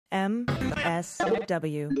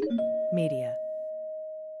MSW Media.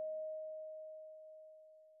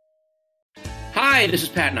 Hi, this is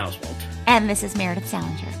Patton Oswalt. And this is Meredith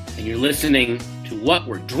Salinger. And you're listening to What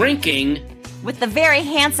We're Drinking with the very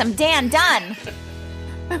handsome Dan Dunn.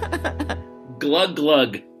 Glug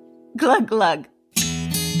glug. Glug glug.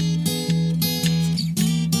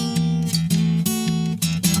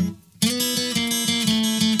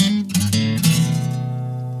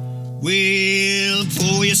 Well,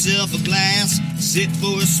 pour yourself a glass, sit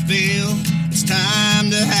for a spill. It's time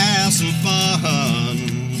to have some fun.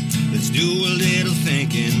 Let's do a little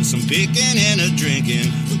thinking, some picking and a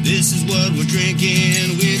drinking. Well, this is what we're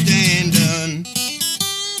drinking with Dan Dunn.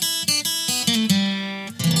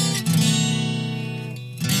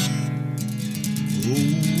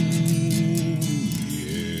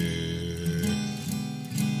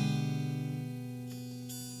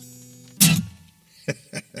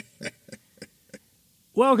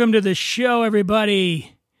 Welcome to the show,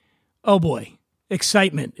 everybody. Oh boy,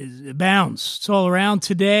 excitement abounds. It's all around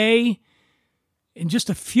today. In just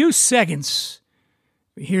a few seconds,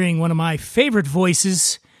 we're hearing one of my favorite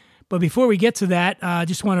voices. But before we get to that, I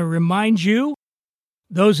just want to remind you,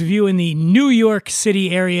 those of you in the New York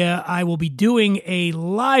City area, I will be doing a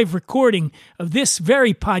live recording of this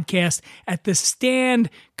very podcast at the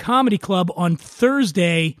Stand Comedy Club on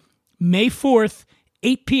Thursday, May 4th,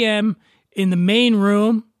 8 p.m., in the main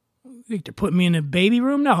room. You think they're putting me in a baby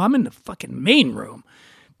room? No, I'm in the fucking main room.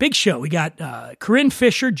 Big show. We got Corinne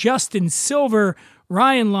Fisher, Justin Silver,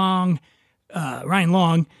 Ryan Long,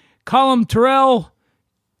 Colin Terrell,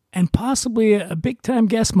 and possibly a big-time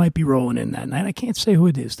guest might be rolling in that night. I can't say who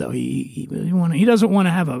it is, though. He doesn't want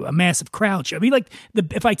to have a massive crowd show.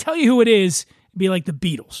 If I tell you who it is, it'd be like the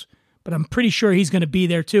Beatles. But I'm pretty sure he's going to be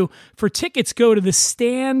there too. For tickets, go to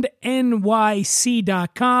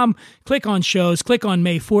thestandnyc.com. Click on shows. Click on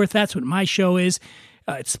May 4th. That's what my show is.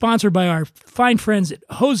 It's sponsored by our fine friends at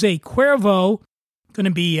Jose Cuervo. Going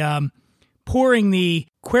to be pouring the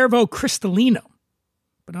Cuervo Cristalino.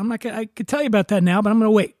 But I could tell you about that now, but I'm going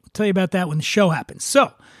to wait. I'll tell you about that when the show happens.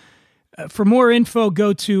 So, for more info,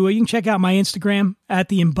 you can check out my Instagram at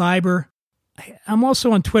The Imbiber. I'm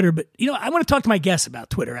also on Twitter, but, I want to talk to my guest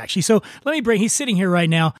about Twitter, actually. So he's sitting here right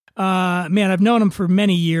now. Man, I've known him for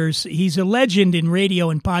many years. He's a legend in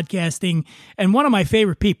radio and podcasting and one of my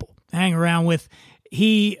favorite people to hang around with.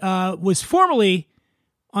 He was formerly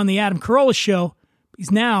on the Adam Carolla Show.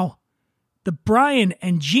 He's now the Brian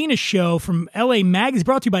and Gina Show from LA Magazine,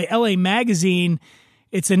 brought to you by LA Magazine.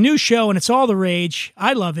 It's a new show and it's all the rage.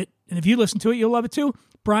 I love it. And if you listen to it, you'll love it too.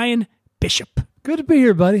 Bryan Bishop. Good to be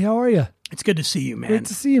here, buddy. How are you? It's good to see you, man. Great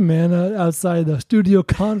to see you, man. Outside the studio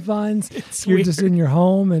confines, you're weird. Just in your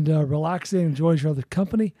home and relaxing, enjoying your other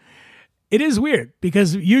company. It is weird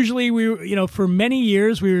because usually for many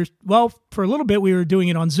years for a little bit we were doing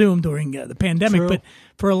it on Zoom during the pandemic. True. But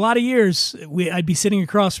for a lot of years, I'd be sitting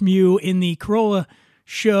across from you in the Carolla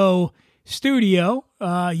Show studio.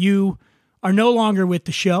 You are no longer with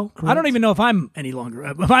the show. Correct. I don't even know if I'm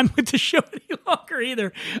with the show any longer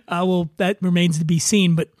either. That remains to be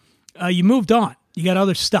seen, but you moved on. You got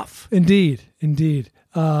other stuff. Indeed.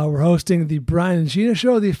 We're hosting the Bryan and Gina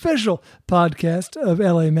Show, the official podcast of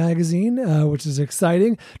LA Magazine, which is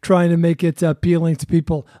exciting, trying to make it appealing to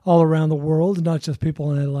people all around the world, not just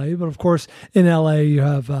people in LA. But of course, in LA, you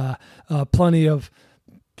have plenty of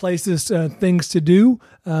places, things to do.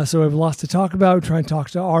 So we have lots to talk about. We try and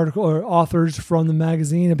talk to authors from the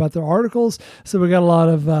magazine about their articles. So we got a lot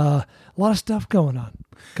of stuff going on.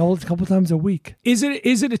 Couple times a week. Is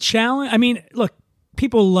it a challenge? I mean, look,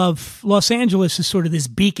 people love Los Angeles is sort of this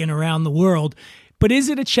beacon around the world, but is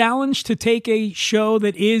it a challenge to take a show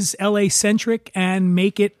that is LA centric and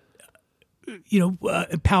make it,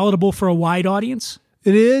 palatable for a wide audience?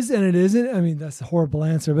 It is and it isn't. I mean, that's a horrible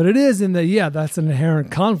answer, but it is in that, that's an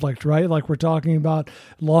inherent conflict, right? Like we're talking about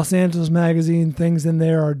Los Angeles Magazine, things in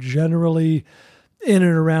there are generally in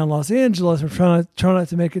and around Los Angeles. We're trying not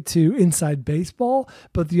to make it to inside baseball,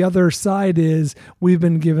 but the other side is we've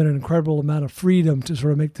been given an incredible amount of freedom to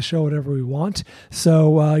sort of make the show whatever we want.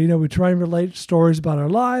 So, we try and relate stories about our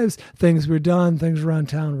lives, things we've done, things around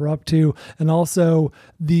town we're up to, and also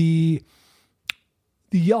the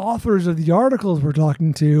authors of the articles we're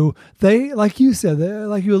talking to, they, like you said,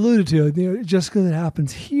 like you alluded to, just because it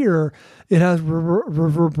happens here, it has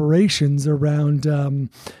reverberations around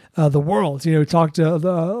the world. We talked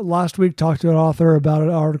last week, talked to an author about an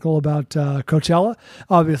article about Coachella.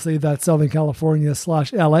 Obviously, that's Southern California /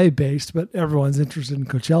 LA based, but everyone's interested in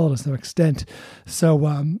Coachella to some extent.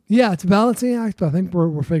 So, it's a balancing act, but I think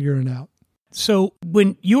we're figuring it out. So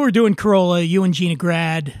when you were doing Carolla, you and Gina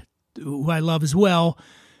Grad, who I love as well,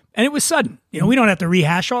 And it was sudden. We don't have to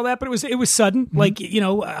rehash all that, but it was sudden. Like,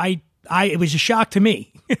 it was a shock to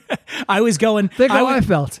me. I was going. Think how I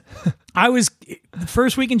felt. I was the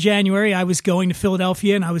first week in January. I was going to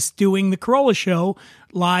Philadelphia, and I was doing the Corolla show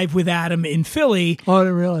live with Adam in Philly. Oh, I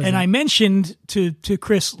didn't realize. And that. I mentioned to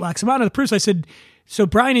Chris Laxamana, the producer, I said, so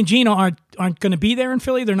Bryan and Gina aren't going to be there in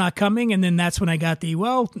Philly. They're not coming. And then that's when I got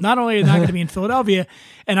not only are they not going to be in Philadelphia,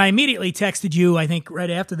 and I immediately texted you, I think right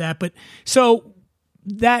after that. But so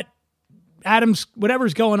that Adam's,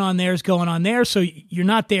 whatever's going on there is going on there. So you're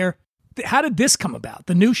not there. How did this come about,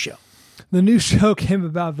 the new show? The new show came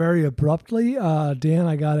about very abruptly. Dan,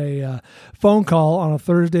 I got a phone call on a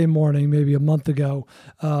Thursday morning, maybe a month ago,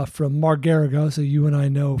 from Mark Garrigo. So you and I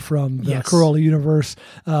know from the Corolla universe.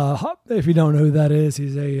 If you don't know who that is,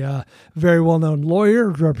 he's a very well-known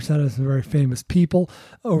lawyer, represented some very famous people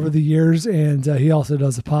over the years. And he also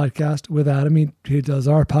does a podcast with Adam. He does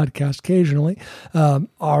our podcast occasionally.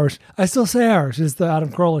 Ours, I still say ours, is the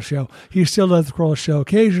Adam Corolla Show. He still does the Corolla Show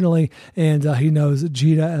occasionally. And he knows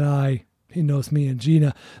Gina and I. He knows me and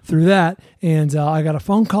Gina through that. And I got a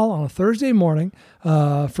phone call on a Thursday morning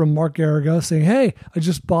from Mark Garrigo saying, hey, I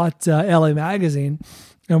just bought LA Magazine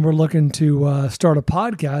and we're looking to start a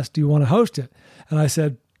podcast. Do you want to host it? And I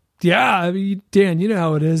said, yeah, Dan, you know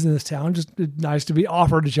how it is in this town. Just nice to be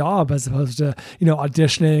offered a job as opposed to,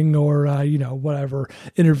 auditioning or, whatever,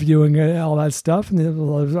 interviewing and all that stuff. And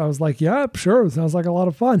I was like, yeah, sure. It sounds like a lot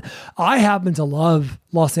of fun. I happen to love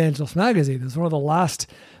Los Angeles Magazine. It's one of the last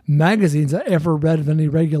magazines I ever read with any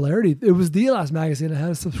regularity. It was the last magazine I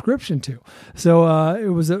had a subscription to. So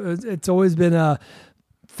it's always been a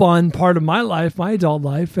fun part of my life, my adult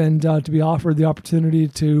life, and to be offered the opportunity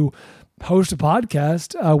to host a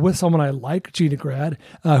podcast with someone I like, Gina Grad,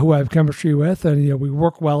 who I have chemistry with, and we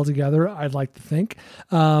work well together, I'd like to think,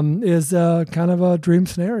 is kind of a dream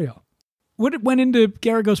scenario. What went into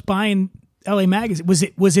Garrigo's buying LA Magazine?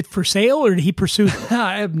 Was it for sale, or did he pursue it?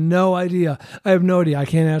 I have no idea. I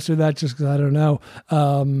can't answer that just because I don't know.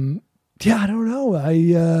 I don't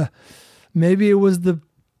know. Maybe it was the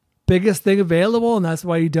biggest thing available, and that's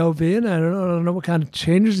why he dove in. I don't know what kind of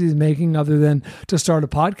changes he's making other than to start a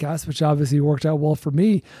podcast, which obviously worked out well for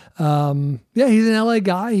me. He's an LA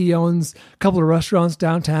guy. He owns a couple of restaurants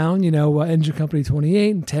downtown, Engine Company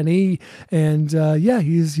 28 and 10E. And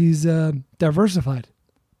he's diversified.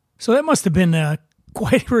 So that must have been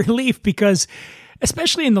quite a relief because,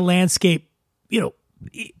 especially in the landscape,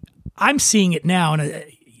 I'm seeing it now, and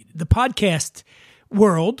the podcast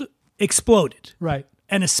world exploded. Right.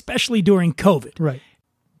 And especially during COVID. Right.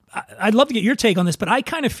 I'd love to get your take on this, but I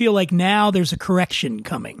kind of feel like now there's a correction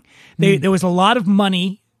coming. There was a lot of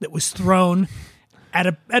money that was thrown at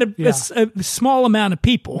a small amount of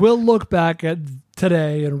people. We'll look back at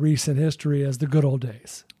today in recent history as the good old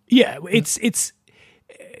days. Yeah, it's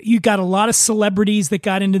you got a lot of celebrities that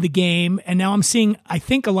got into the game, and now I'm seeing, I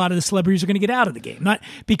think a lot of the celebrities are going to get out of the game. Not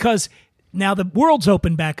because now the world's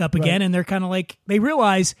opened back up again, and they're kind of like, they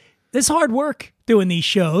realize this hard work doing these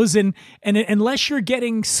shows, and unless you're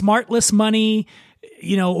getting Smartless money,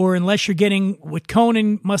 or unless you're getting what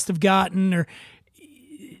Conan must have gotten, or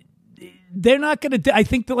they're not going to. I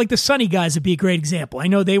think that like the Sunny guys would be a great example. I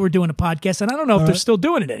know they were doing a podcast, and I don't know if they're still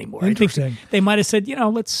doing it anymore. Interesting. I think they might have said,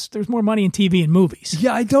 there's more money in TV and movies.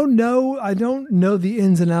 Yeah, I don't know. I don't know the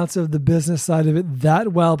ins and outs of the business side of it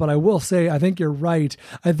that well, but I will say I think you're right.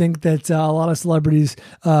 I think that a lot of celebrities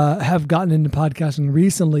have gotten into podcasting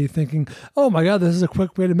recently, thinking, "Oh my God, this is a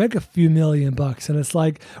quick way to make a few $1,000,000." And it's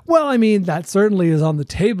like, well, I mean, that certainly is on the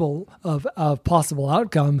table of possible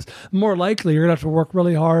outcomes. More likely, you're gonna have to work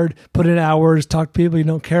really hard, put in hours, talk to people you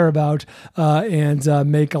don't care about, and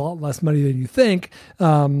make a lot less money than you think.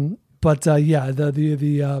 The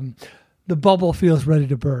bubble feels ready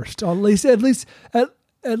to burst. At least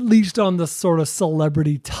on the sort of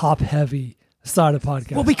celebrity top heavy side of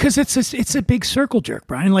podcasting. Well, because it's a big circle jerk,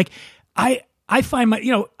 Brian. Like I find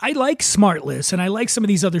I like Smartless and I like some of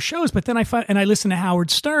these other shows, but then I listen to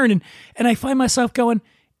Howard Stern and I find myself going,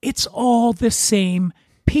 it's all the same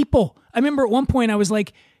people. I remember at one point I was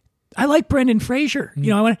like, I like Brendan Fraser.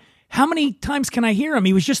 I went, how many times can I hear him?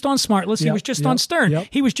 He was just on Smartless. He was just on Stern.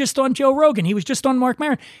 He was just on Joe Rogan. He was just on Mark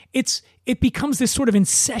Maron. It becomes this sort of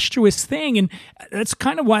incestuous thing. And that's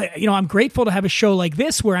kind of why, I'm grateful to have a show like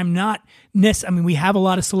this where I'm not we have a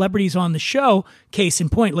lot of celebrities on the show. Case in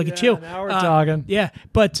point, look at you. Now we're talking. Yeah.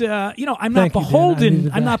 But, I'm not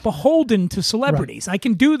beholden. I'm not beholden to celebrities. Right. I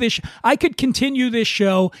can do this. I could continue this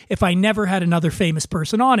show if I never had another famous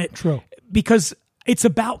person on it. True. Because it's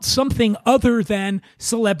about something other than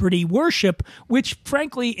celebrity worship, which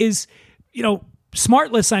frankly is,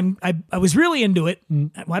 Smartless, I was really into it.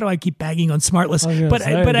 Why do I keep bagging on Smartless?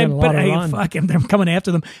 I'm coming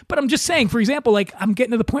after them. But I'm just saying, for example, like I'm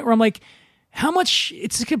getting to the point where I'm like, how much?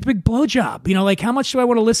 It's like a big blowjob, you know. Like how much do I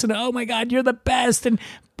want to listen to? Oh my God, you're the best, and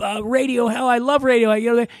radio. Hell, I love radio.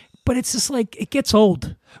 You know, but it's just like it gets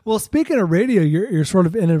old. Well, speaking of radio, you're sort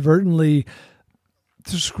of inadvertently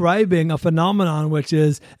describing a phenomenon, which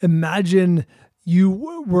is imagine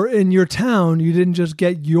you were in your town, you didn't just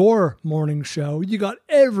get your morning show, you got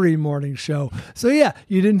every morning show. So yeah,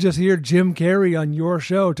 you didn't just hear Jim Carrey on your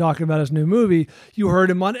show talking about his new movie, you heard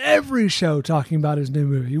him on every show talking about his new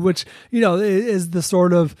movie, which, you know, is the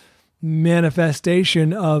sort of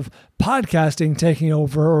manifestation of podcasting taking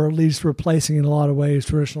over, or at least replacing in a lot of ways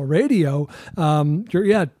traditional radio.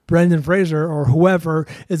 Brendan Fraser or whoever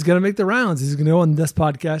is going to make the rounds. He's going to go on this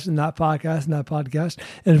podcast and that podcast and that podcast.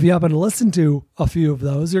 And if you happen to listen to a few of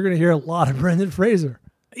those, you're going to hear a lot of Brendan Fraser.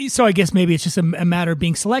 So I guess maybe it's just a matter of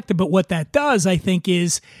being selective. But what that does, I think,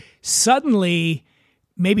 is suddenly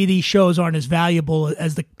maybe these shows aren't as valuable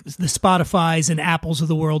as the Spotifys and Apples of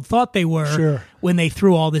the world thought they were when they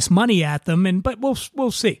threw all this money at them. But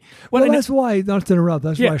we'll see. That's why, not to interrupt,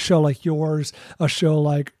 that's why a show like yours, a show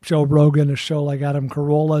like Joe Rogan, a show like Adam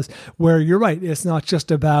Carolla's, where you're right, it's not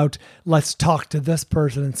just about let's talk to this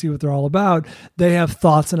person and see what they're all about. They have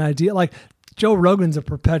thoughts and ideas. Like Joe Rogan's a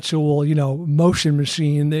perpetual, motion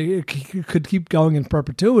machine. It could keep going in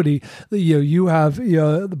perpetuity. You have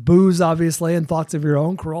the booze, obviously, and thoughts of your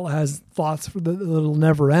own. Corolla has thoughts that'll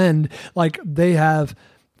never end. Like they have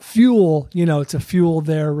fuel, to fuel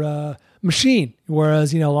their machine.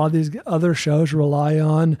 Whereas, a lot of these other shows rely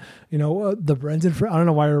on, the Brendan. I don't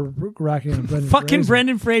know why you're racking on Brendan. Fucking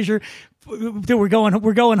Brendan Fraser. Dude, we're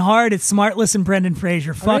going hard. It's Smartless and Brendan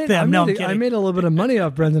Fraser. Fuck them. I'm kidding. I made a little bit of money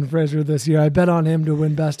off Brendan Fraser this year. I bet on him to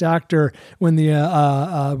win Best Actor when the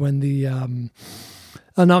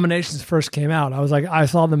nominations first came out. I was like, I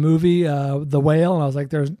saw the movie The Whale, and I was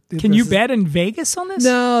like, Can you bet in Vegas on this?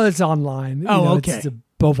 No, it's online. Okay. It's a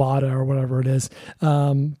Bovada or whatever it is.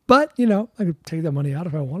 But I could take that money out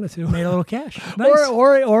if I wanted to. Made a little cash. Nice.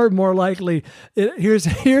 or more likely,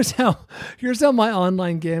 here's how my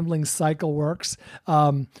online gambling cycle works.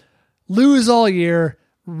 Lose all year,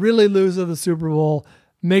 really lose at the Super Bowl,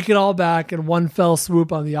 make it all back in one fell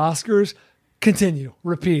swoop on the Oscars. Continue,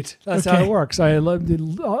 repeat. That's how it works. I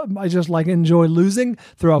just enjoy losing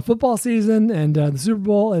throughout football season and the Super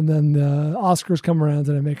Bowl, and then the Oscars come around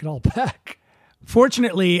and I make it all back.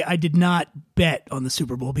 Fortunately, I did not bet on the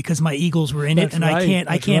Super Bowl because my Eagles were in it, and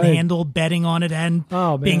I can't handle betting on it and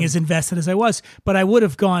being as invested as I was. But I would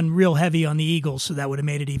have gone real heavy on the Eagles, so that would have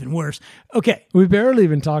made it even worse. Okay, we barely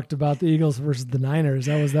even talked about the Eagles versus the Niners.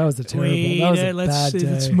 That was a terrible. Bad day.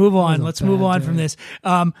 Let's move on. Let's move on from this.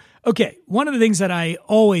 Okay, one of the things that I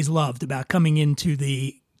always loved about coming into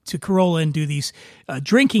to Corolla and do these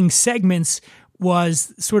drinking segments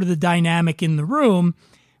was sort of the dynamic in the room.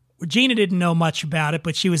 Gina didn't know much about it,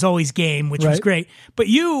 but she was always game, which was great. But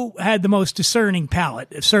you had the most discerning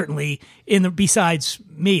palate, certainly besides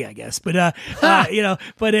me, I guess. But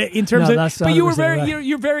in terms but you were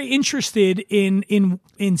you're very interested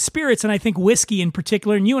in spirits, and I think whiskey in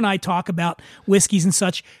particular. And you and I talk about whiskeys and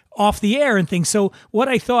such off the air and things. So what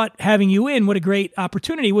I thought having you in, what a great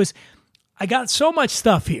opportunity was. I got so much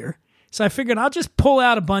stuff here, so I figured I'll just pull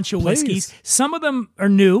out a bunch of whiskeys. Some of them are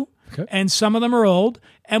new. Okay. And some of them are old,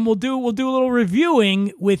 and we'll do a little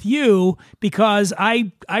reviewing with you because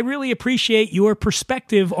I really appreciate your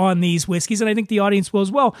perspective on these whiskeys, and I think the audience will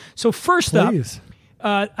as well. So first up,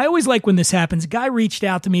 I always like when this happens. A guy reached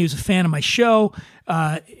out to me who's a fan of my show,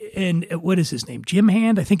 and what is his name? Jim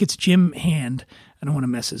Hand? I think it's Jim Hand. I don't want to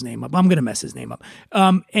mess his name up. I'm going to mess his name up.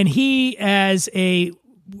 And he has a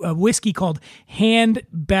whiskey called Hand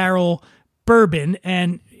Barrel Bourbon,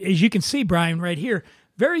 and as you can see, Brian, right here,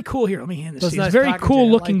 very cool. Here, let me hand this to you. It's a very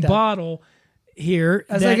cool looking bottle here.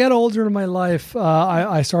 As I get older in my life,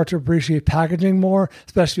 I start to appreciate packaging more,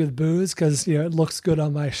 especially with booze, because it looks good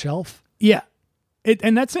on my shelf. Yeah,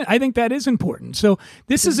 and that's it. I think that is important. So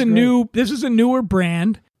this is a newer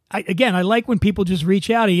brand. I like when people just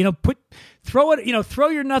reach out and throw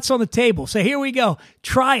your nuts on the table. Say, here we go,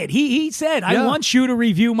 try it. He said, I want you to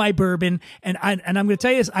review my bourbon, and I'm going to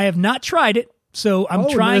tell you this: I have not tried it. So I'm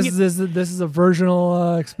trying it. This is a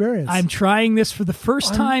virginal experience. I'm trying this for the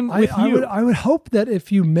first time with you. I would hope that if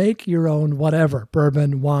you make your own whatever,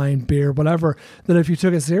 bourbon, wine, beer, whatever, that if you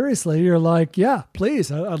took it seriously, you're like, yeah,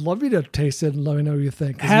 please, I'd love you to taste it and let me know what you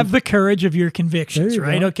think. Have the courage of your convictions,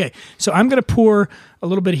 right? Go. Okay, so I'm going to pour a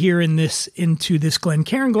little bit here into this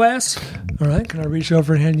Glencairn glass. All right, can I reach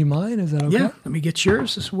over and hand you mine? Is that okay? Yeah, let me get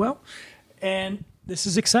yours as well. And This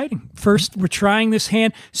is exciting. First, we're trying this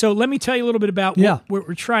hand. So let me tell you a little bit about what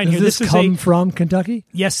we're trying here. Does this come from Kentucky?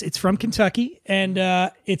 Yes, it's from Kentucky, and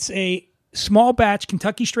it's a small batch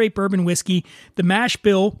Kentucky straight bourbon whiskey. The mash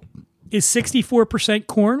bill is 64%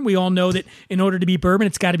 corn. We all know that in order to be bourbon,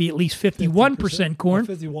 it's got to be at least 51% corn.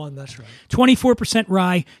 51, that's right. 24%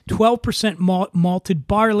 rye, 12% malted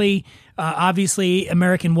barley. Obviously,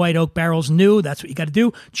 American white oak barrels new. That's what you got to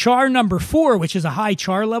do. Char number 4, which is a high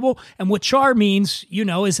char level. And what char means,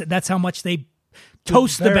 is that's how much they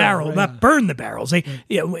toast the barrel, right, not burn the barrels. They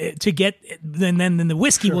to get then the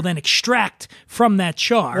whiskey will then extract from that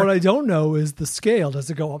char. What I don't know is the scale. Does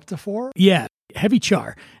it go up to 4? Yeah, heavy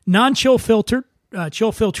char, non-chill filtered.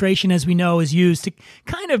 Chill filtration, as we know, is used to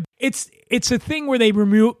kind of it's a thing where they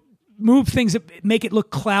move things that make it look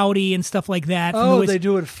cloudy and stuff like that. They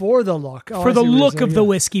do it for the look. For the look of the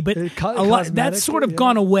whiskey, but a lot that's sort of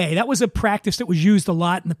gone away. That was a practice that was used a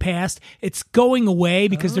lot in the past. It's going away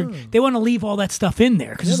because they want to leave all that stuff in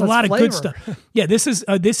there because there's a lot of good stuff. Yeah, this is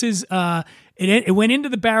it went into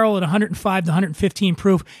the barrel at 105 to 115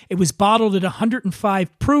 proof. It was bottled at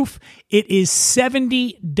 105 proof. It is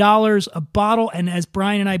 $70 a bottle, and as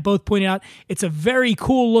Brian and I both pointed out, it's a very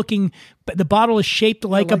cool looking. But the bottle is shaped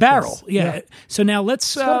like a barrel. Yeah. So now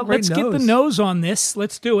let's get the nose on this.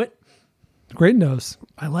 Let's do it. Great nose.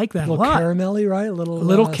 I like that a lot. A little caramelly, right? A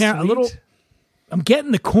little sweet. I'm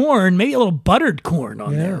getting the corn, maybe a little buttered corn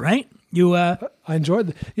on there, right? I enjoyed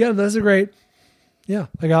it. Yeah, that's a great. Yeah,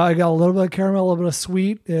 I got a little bit of caramel, a little bit of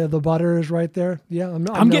sweet. The butter is right there. Yeah,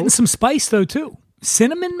 I'm getting some spice though too.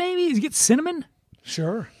 Cinnamon, maybe. You get cinnamon.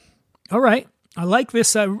 Sure. All right. I like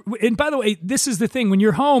this. And by the way, this is the thing. When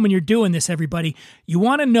you're home and you're doing this, everybody, you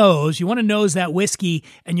want to nose that whiskey,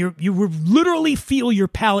 and you literally feel your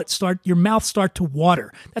mouth start to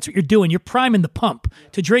water. That's what you're doing. You're priming the pump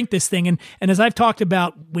to drink this thing. And as I've talked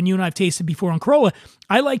about when you and I have tasted before on Corolla,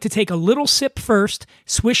 I like to take a little sip first,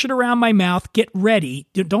 swish it around my mouth, get ready.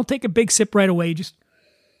 Don't take a big sip right away. Just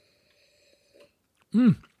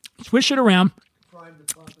swish it around.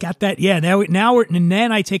 Got that? Yeah. And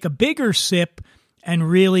then I take a bigger sip and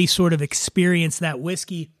really sort of experience that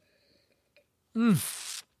whiskey.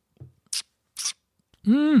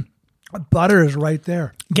 Butter is right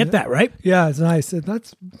there. Get that, right? Yeah, it's nice.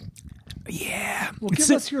 That's Well,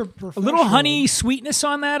 give us your a little honey sweetness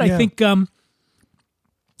on that. Yeah. I think I'm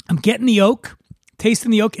getting the oak,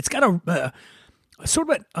 tasting the oak. It's got a sort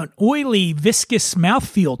of an oily, viscous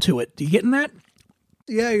mouthfeel to it. Do you getting that?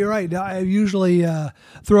 Yeah, you're right. I usually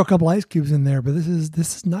throw a couple ice cubes in there, but this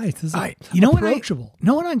is nice. This is approachable. You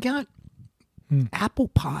know what I got? Apple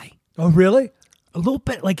pie. Oh, really? A little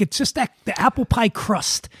bit, like it's just the apple pie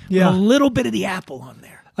crust. Yeah, with a little bit of the apple on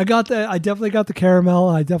there. I got that. I definitely got the caramel.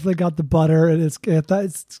 I definitely got the butter, and it's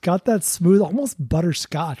got that smooth, almost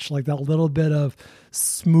butterscotch, like that little bit of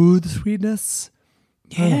smooth sweetness.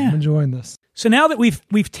 Yeah, I'm enjoying this. So now that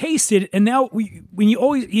we've tasted, and now when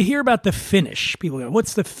you hear about the finish, people go,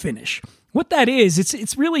 "What's the finish?" What that is,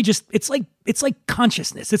 it's really just it's like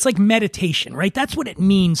consciousness. It's like meditation, right? That's what it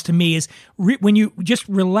means to me. Is when you just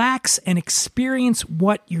relax and experience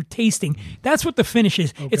what you're tasting. That's what the finish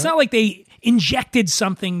is. Okay. It's not like they injected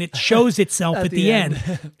something that shows itself at the end.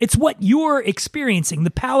 It's what you're experiencing. The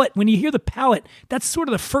palate. When you hear the palate, that's sort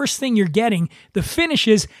of the first thing you're getting. The finish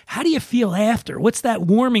is, how do you feel after? What's that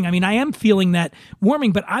warming? I mean, I am feeling that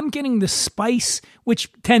warming, but I'm getting the spice, which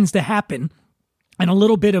tends to happen, and a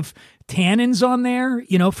little bit of tannins on there,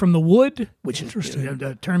 from the wood, which is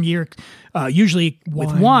a term usually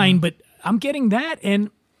with wine, but I'm getting that. And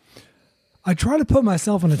I try to put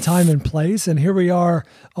myself in a time and place, and here we are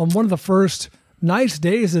on one of the first nice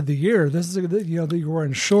days of the year. This is, you're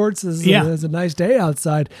wearing shorts. This is a nice day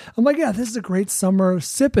outside. I'm like, this is a great summer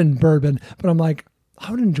sipping bourbon, but I'm like,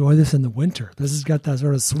 I would enjoy this in the winter. This has got that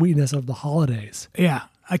sort of sweetness of the holidays. Yeah.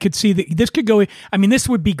 I could see that this could go. I mean, this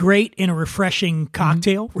would be great in a refreshing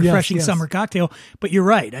cocktail, summer cocktail. But you're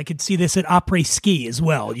right. I could see this at après ski as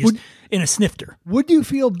well, just in a snifter. Would you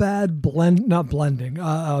feel bad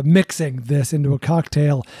mixing this into a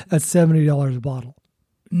cocktail at $70 a bottle?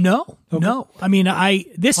 No, okay. No. I mean,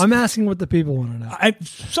 I'm asking what the people want to know.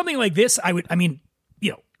 Something like this, the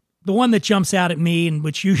one that jumps out at me, and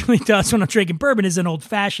which usually does when I'm drinking bourbon, is an old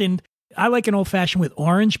fashioned. I like an old-fashioned with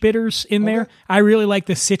orange bitters in there. I really like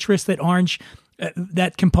the citrus that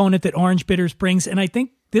that component that orange bitters brings. And I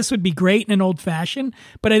think this would be great in an old-fashioned,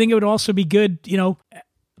 but I think it would also be good,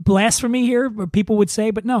 blasphemy here, where people would say,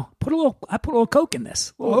 but no, I put a little Coke in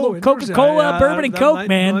this. A little interesting. Coca-Cola, bourbon, and Coke,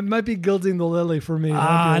 man. It might be gilding the lily for me.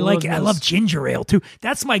 I love ginger ale too.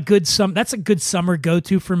 That's my that's a good summer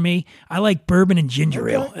go-to for me. I like bourbon and ginger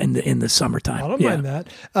ale in the summertime. I don't mind that.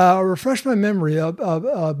 Refresh my memory.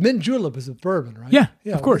 Mint julep is a bourbon, right? Yeah,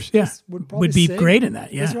 of course. This would be great in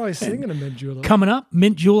that. Yeah, that's why I was singing a mint julep. Coming up,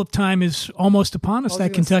 mint julep time is almost upon us.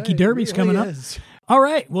 That Kentucky Derby's coming up. All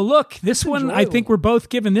right. Well, look, this one, I think we're both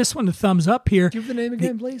giving this one a thumbs up here. Give the name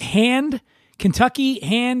again, please. Kentucky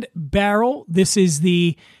Hand Barrel. This is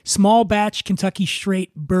the small batch Kentucky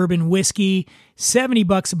straight bourbon whiskey,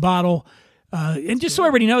 $70 a bottle. And just so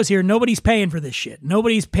everybody knows here, nobody's paying for this shit.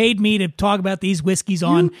 Nobody's paid me to talk about these whiskeys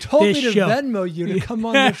on this show. You told me to Venmo you to come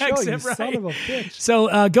on the show, you son of a bitch.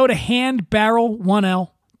 So go to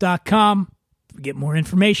handbarrel1l.com. Get more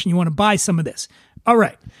information. You want to buy some of this. All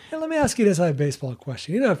right. Now, let me ask you this. I have a baseball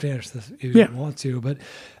question. You don't have to answer this if you want to, but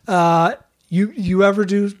you ever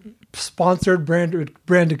do sponsored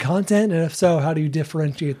branded content? And if so, how do you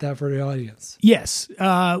differentiate that for the audience? Yes.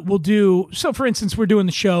 We'll do, so for instance, we're doing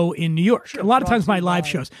the show in New York. Sure, a lot of times my live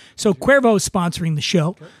shows. So Cuervo is sponsoring the show.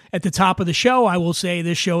 Okay. At the top of the show, I will say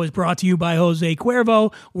this show is brought to you by Jose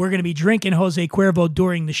Cuervo. We're going to be drinking Jose Cuervo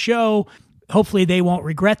during the show. Hopefully they won't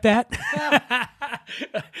regret that.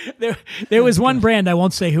 There was one brand, I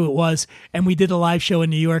won't say who it was, and we did a live show in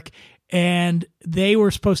New York, and they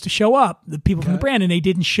were supposed to show up, the people from the brand, and they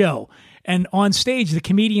didn't show. And on stage, the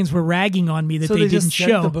comedians were ragging on me that they didn't just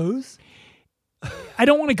show. The booze? I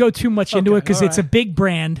don't want to go too much into it because it's a big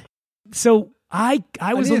brand. So I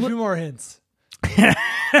was a few more hints.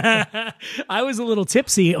 I was a little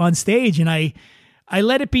tipsy on stage, and I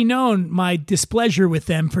let it be known my displeasure with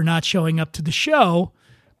them for not showing up to the show.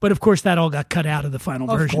 But of course, that all got cut out of the final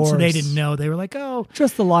version, so they didn't know. They were like, "Oh,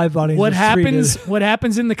 just the live audience." What happens? What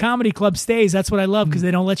happens in the comedy club stays. That's what I love because they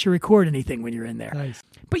don't let you record anything when you're in there. Nice.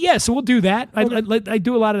 But yeah, so we'll do that. I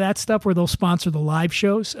do a lot of that stuff where they'll sponsor the live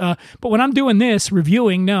shows. But when I'm doing this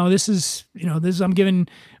reviewing, this is I'm giving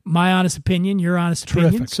my honest opinion, your honest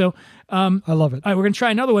opinion. Terrific. So I love it. All right, we're gonna try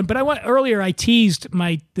another one. But earlier I teased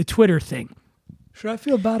the Twitter thing. Should I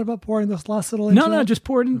feel bad about pouring this last little intro? No, just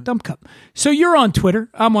pour it in a dump cup. So you're on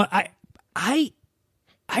Twitter. I'm on. I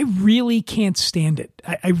really can't stand it.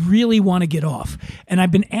 I really want to get off. And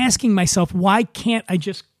I've been asking myself, why can't I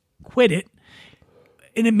just quit it?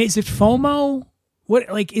 And is it FOMO?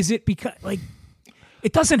 Is it because,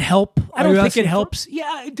 it doesn't help? I don't think it helps. Yeah,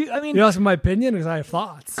 I do. I mean, you're asking my opinion because I have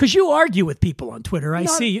thoughts. Because you argue with people on Twitter. I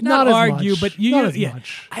see you. Not argue, much. But you. Not as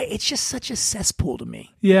much. It's just such a cesspool to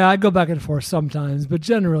me. Yeah, I go back and forth sometimes, but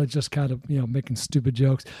generally just kind of making stupid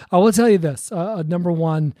jokes. I will tell you this: number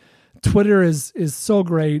one, Twitter is so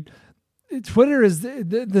great. Twitter is,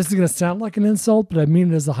 this is going to sound like an insult, but I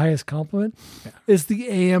mean it as the highest compliment. Yeah. It's the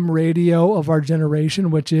AM radio of our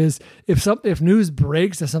generation, which is if news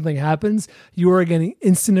breaks, if something happens, you are getting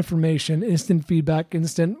instant information, instant feedback,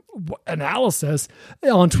 instant analysis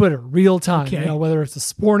on Twitter, real time. Okay. Whether it's a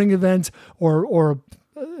sporting event or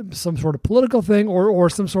some sort of political thing or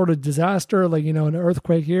some sort of disaster, like, an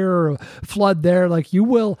earthquake here or a flood there, you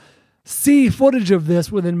will see footage of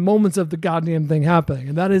this within moments of the goddamn thing happening.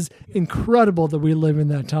 And that is incredible that we live in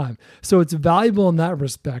that time. So it's valuable in that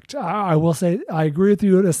respect. I will say, I agree with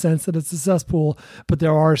you in a sense that it's a cesspool, but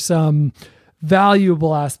there are some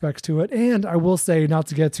valuable aspects to it. And I will say, not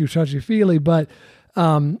to get too touchy-feely, but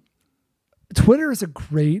Twitter is a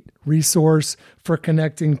great resource for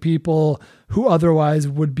connecting people who otherwise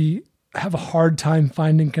would have a hard time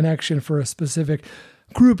finding connection for a specific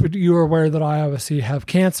group. You are aware that I obviously have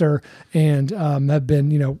cancer and have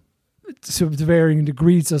been, to varying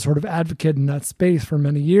degrees, a sort of advocate in that space for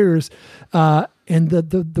many years. And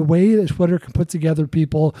the way that Twitter can put together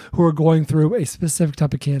people who are going through a specific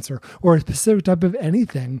type of cancer or a specific type of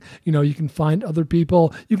anything, you can find other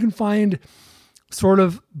people, you can find sort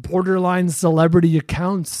of borderline celebrity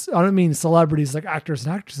accounts. I don't mean celebrities like actors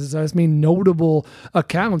and actresses. I just mean notable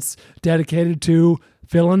accounts dedicated to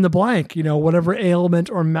fill in the blank, whatever ailment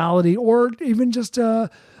or malady, or even just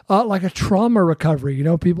like a trauma recovery,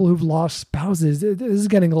 people who've lost spouses. This is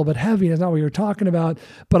getting a little bit heavy. It's not what you're talking about,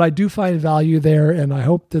 but I do find value there. And I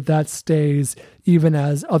hope that stays even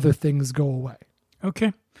as other things go away.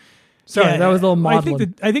 Okay. Sorry, that was a little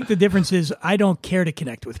maudlin. I think the difference is I don't care to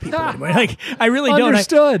connect with people anymore. I really don't.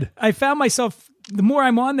 Understood. I found myself, the more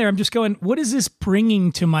I'm on there, I'm just going, what is this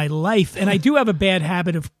bringing to my life? And I do have a bad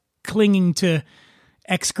habit of clinging to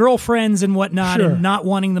ex-girlfriends and whatnot, and not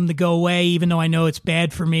wanting them to go away, even though I know it's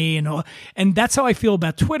bad for me. And that's how I feel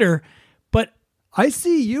about Twitter. But I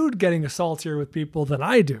see you getting saltier with people than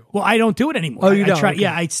I do. Well, I don't do it anymore. Oh, you don't? Okay.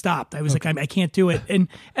 Yeah, I stopped. I was like, I can't do it. And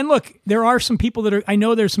look, there are some people that are, I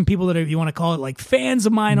know there's some people that are, if you want to call it like fans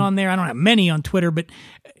of mine on there. I don't have many on Twitter, but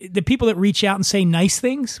the people that reach out and say nice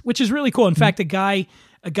things, which is really cool. In fact, a guy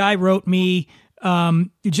wrote me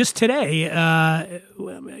just today,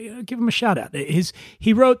 give him a shout out.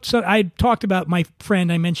 He wrote, so I talked about my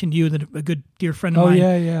friend, I mentioned to you that a good dear friend of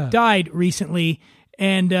mine died recently.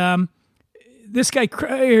 And, this guy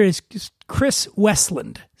here is Chris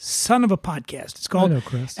Westland, son of a podcast. It's called. I know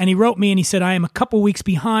Chris. And he wrote me and he said, I am a couple weeks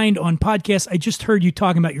behind on podcasts. I just heard you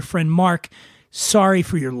talking about your friend Mark. Sorry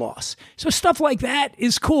for your loss. So stuff like that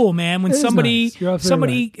is cool, man. When somebody, right.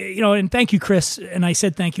 and thank you, Chris. And I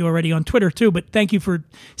said thank you already on Twitter too, but thank you for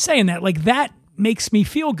saying that. Like that makes me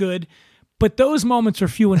feel good. But those moments are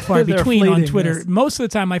few and far between on Twitter. Yes. Most of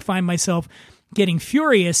the time I find myself getting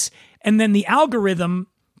furious, and then the algorithm,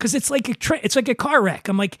 because it's like a car wreck.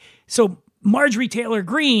 I'm like, so Marjorie Taylor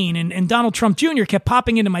Greene and Donald Trump Jr. kept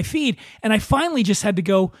popping into my feed, and I finally just had to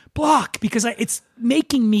go block because it's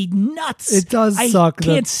making me nuts. It does suck. I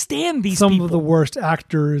can't stand these some people. Of the worst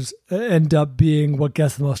actors end up being what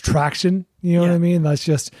gets the most traction. You know what I mean?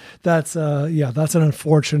 That's an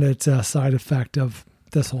unfortunate side effect of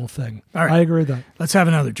this whole thing. All right. I agree with that. Let's have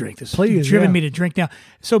another drink. This Please, has driven me to drink now.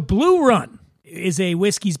 So Blue Run is a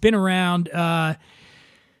whiskey's been around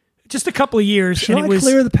just a couple of years. Should and I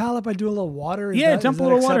clear the palate by doing a little water? Dump a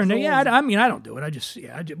little water in there. Yeah, I mean, I don't do it. I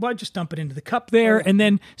just dump it into the cup there. And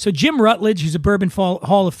then, so Jim Rutledge, who's a Bourbon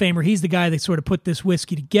Hall of Famer, he's the guy that sort of put this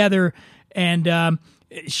whiskey together. And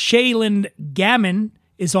Shaylin Gammon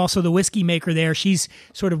is also the whiskey maker there. She's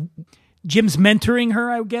sort of, Jim's mentoring her,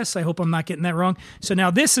 I guess. I hope I'm not getting that wrong. So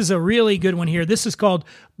now this is a really good one here. This is called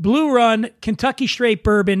Blue Run Kentucky Straight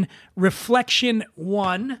Bourbon Reflection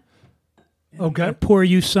 1. Okay. I'll pour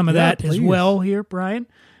you some of that please. as well here, Brian.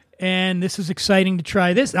 And this is exciting to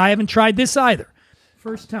try this. I haven't tried this either.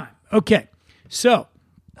 First time. Okay. So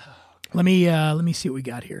let me see what we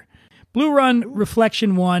got here. Blue Run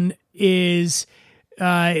Reflection 1 is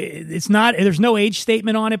it's not, there's no age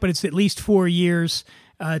statement on it, but it's at least 4 years.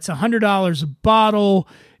 It's $100 a bottle.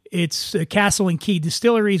 It's Castle and Key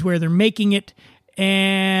Distilleries where they're making it.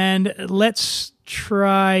 And let's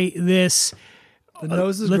try this. The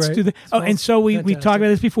nose is Let's great. do the. Oh, and so we talked about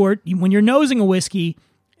this before. When you're nosing a whiskey,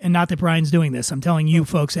 and not that Brian's doing this, I'm telling you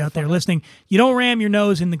folks out there listening, you don't ram your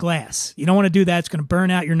nose in the glass. You don't want to do that. It's going to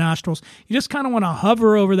burn out your nostrils. You just kind of want to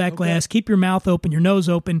hover over that glass, keep your mouth open, your nose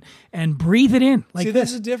open, and breathe it in like this.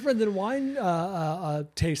 This is different than wine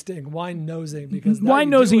tasting, wine nosing. Because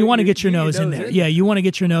wine nosing, you want to get your nose in there. Yeah, you want to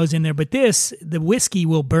get your nose in there. But the whiskey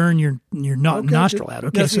will burn your nostril out.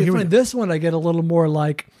 Okay, so here we go. This one I get a little more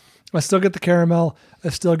like, I still get the caramel. I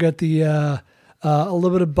still get the a little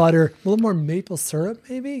bit of butter, a little more maple syrup,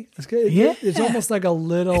 maybe. It's almost like a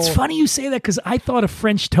little. It's funny you say that because I thought of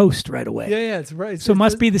French toast right away. Yeah, it's right. So it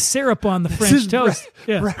must be the syrup on the French toast.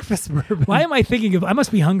 Breakfast bourbon. Why am I thinking of? I must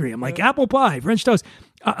be hungry. I'm like apple pie, French toast.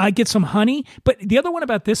 I get some honey, but the other one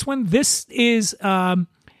about this one, this is a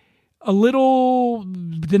little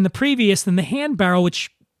than the previous, than the hand barrel,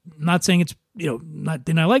 which I'm not saying it's not.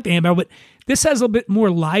 Then I like the hand barrel, but this has a little bit more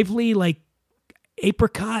lively, like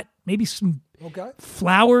apricot, maybe some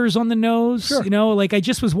flowers on the nose. Sure. Like I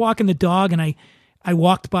just was walking the dog and I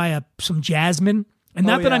walked by some jasmine. And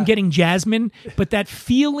not that I'm getting jasmine, but that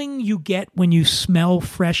feeling you get when you smell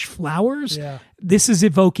fresh flowers, this is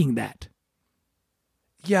evoking that.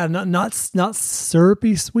 Yeah, not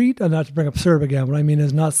syrupy sweet. Not to bring up syrup again. What I mean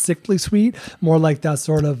is not sickly sweet, more like that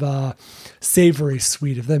sort of savory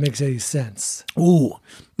sweet, if that makes any sense. Ooh.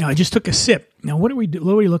 Now, I just took a sip. Now, what are we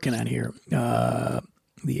looking at here?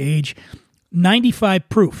 The age, 95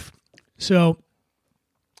 proof. So...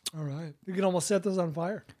 All right. You can almost set those on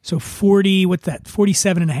fire. So 40, what's that?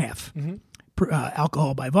 47 and a half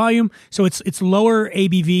alcohol by volume. So it's lower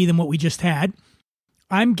ABV than what we just had.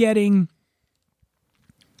 I'm getting...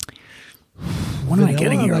 What am I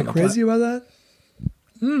getting here? Am I crazy about that?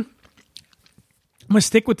 I'm going to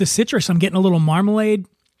stick with the citrus. I'm getting a little marmalade.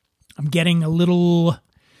 I'm getting a little...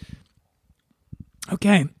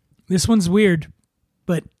 Okay. This one's weird,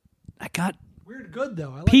 but I got... Weird good,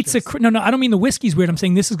 though. I like pizza... this. No, I don't mean the whiskey's weird. I'm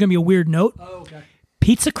saying this is going to be a weird note. Oh, okay.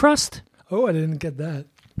 Pizza crust? Oh, I didn't get that.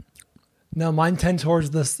 No, mine tend towards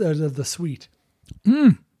the sweet.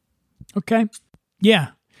 Okay. Yeah.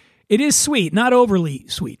 It is sweet. Not overly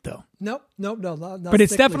sweet, though. Nope, not but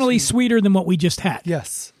it's definitely sweeter than what we just had.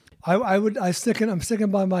 Yes. I'm sticking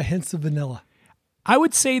by my hints of vanilla. I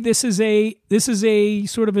would say this is a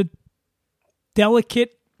sort of a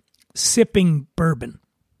delicate sipping bourbon.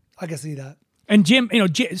 I can see that. And Jim,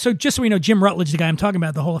 so just so we know, Jim Rutledge, the guy I'm talking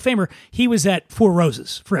about, the Hall of Famer, he was at Four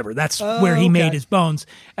Roses forever. That's where he made his bones,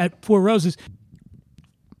 at Four Roses.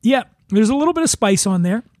 Yeah, there's a little bit of spice on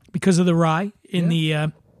there because of the rye in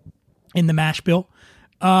the mash bill.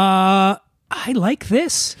 I like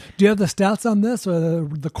this. Do you have the stats on this or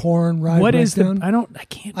the corn rye? What breakdown? is I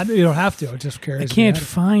can't. You don't have to. I'm just curious. I can't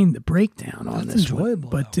find the breakdown on That's this enjoyable,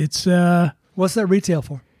 one, but though. it's What's that retail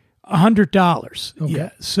for? $100. Okay.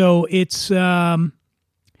 Yeah, so it's I'm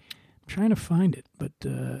trying to find it, but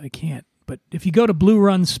I can't. But if you go to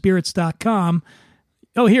bluerunspirits.com,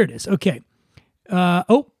 oh, here it is. Okay.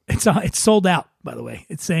 It's sold out, by the way.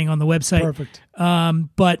 It's saying on the website. Perfect.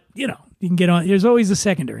 But you can get on. There's always the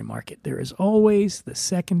secondary market. There is always the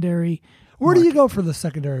secondary. Where do you go for the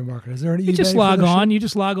secondary market? Is there an eBay? You just for log this on. shit? You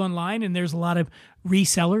just log online, and there's a lot of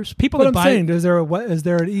resellers. People But that I'm buy. saying, is there an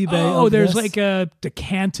eBay? Oh, of there's this? like a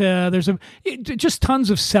Decanta. There's just tons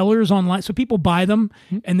of sellers online. So people buy them,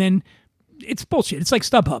 and then it's bullshit. It's like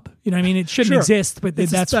StubHub. You know what I mean? It shouldn't Sure. exist, but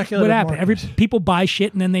It's a that's what speculative happens. market. People buy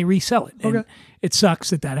shit and then they resell it. And Okay. it sucks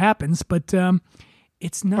that happens, but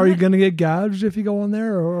it's not. Are you going to get gouged if you go on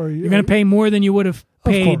there, or You're going to pay more than you would have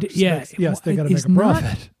paid. course. Yeah. Yes, they gotta It's make a profit.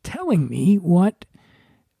 not telling me what.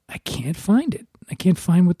 I can't find it. I can't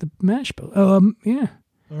find what the mash bill. Yeah.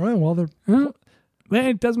 All right. Well, they're Well,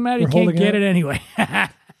 it doesn't matter. You We're can't holding get out. it anyway.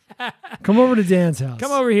 come over to Dan's house.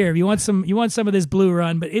 Come over here if you want some. You want some of this Blue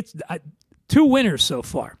Run, but it's 2 winners so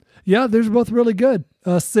far. Yeah, they're both really good.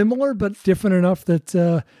 Similar, but different enough that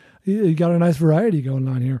you got a nice variety going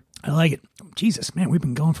on here. I like it. Jesus, man, we've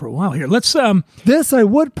been going for a while here. Let's This I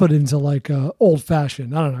would put into like old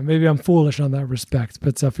fashioned. I don't know. Maybe I'm foolish on that respect,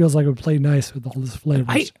 but it feels like it would play nice with all this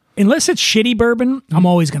flavors. unless it's shitty bourbon, I'm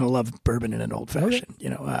always going to love bourbon in an old fashioned.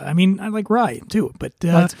 I mean, I like rye too, but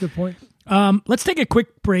That's a good point. let's take a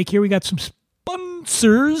quick break here. We got some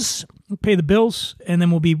sponsors. We'll pay the bills, and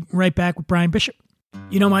then we'll be right back with Bryan Bishop.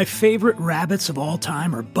 My favorite rabbits of all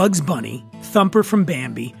time are Bugs Bunny, Thumper from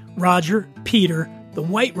Bambi, Roger, Peter, the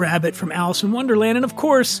White Rabbit from Alice in Wonderland, and of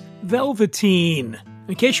course, Velveteen.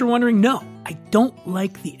 In case you're wondering, no, I don't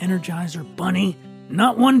like the Energizer Bunny.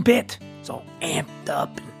 Not one bit. It's all amped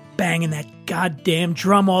up and banging that goddamn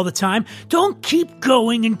drum all the time. Don't keep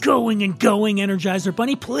going and going and going, Energizer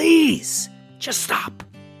Bunny, please. Just stop.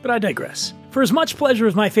 But I digress. For as much pleasure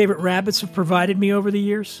as my favorite rabbits have provided me over the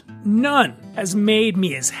years, none has made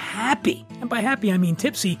me as happy, and by happy I mean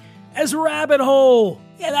tipsy, as Rabbit Hole.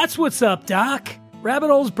 Yeah, that's what's up, Doc. Rabbit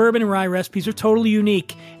Hole's bourbon and rye recipes are totally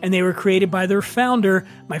unique, and they were created by their founder,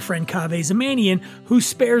 my friend Kaveh Zamanian, who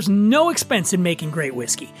spares no expense in making great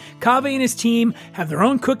whiskey. Kaveh and his team have their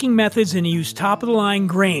own cooking methods and use top-of-the-line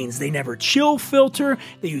grains. They never chill filter.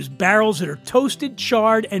 They use barrels that are toasted,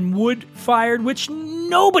 charred, and wood-fired, which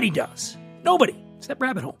nobody does. Nobody, except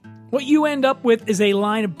Rabbit Hole. What you end up with is a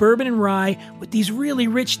line of bourbon and rye with these really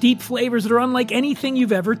rich, deep flavors that are unlike anything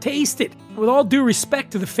you've ever tasted. With all due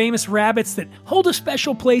respect to the famous rabbits that hold a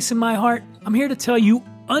special place in my heart, I'm here to tell you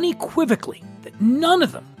unequivocally that none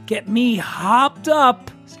of them get me hopped up,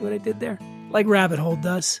 see what I did there? Like Rabbit Hole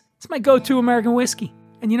does. It's my go-to American whiskey.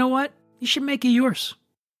 And you know what? You should make it yours.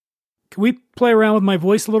 Can we play around with my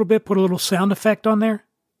voice a little bit, put a little sound effect on there?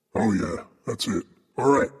 Oh yeah, that's it. All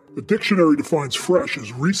right. The dictionary defines fresh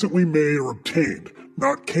as recently made or obtained,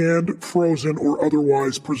 not canned, frozen, or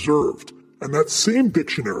otherwise preserved. And that same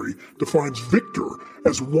dictionary defines victor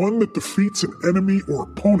as one that defeats an enemy or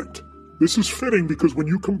opponent. This is fitting because when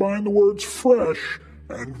you combine the words fresh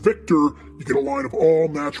and victor, you get a line of all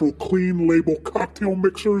natural clean label cocktail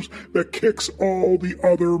mixers that kicks all the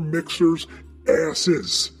other mixers'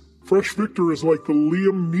 asses. Fresh Victor is like the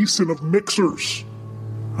Liam Neeson of mixers.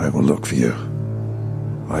 I will look for you.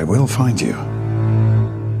 I will find you.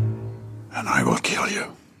 And I will kill you.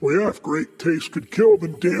 Well, yeah, if great taste could kill,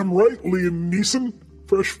 then damn right, Liam Neeson.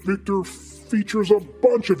 Fresh Victor features a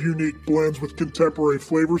bunch of unique blends with contemporary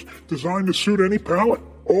flavors designed to suit any palate.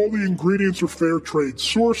 All the ingredients are fair trade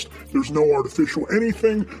sourced. There's no artificial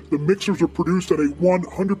anything. The mixers are produced at a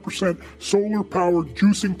 100% solar-powered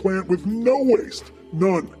juicing plant with no waste.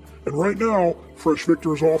 None. And right now, Fresh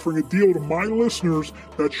Victor is offering a deal to my listeners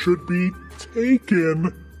that should be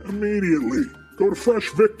taken immediately. Go to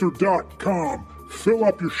freshvictor.com, fill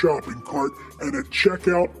up your shopping cart, and at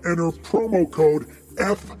checkout enter promo code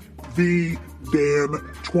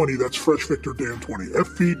FVDAN20. That's Fresh Victor Dan20.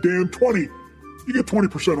 FVDAN20. You get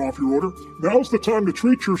 20% off your order. Now's the time to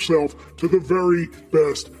treat yourself to the very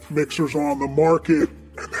best mixers on the market.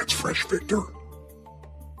 And that's Fresh Victor.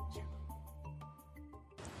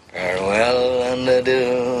 Farewell and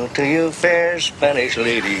adieu to you fair Spanish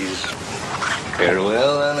ladies.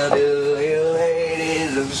 Farewell and adieu, you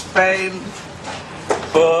ladies of Spain.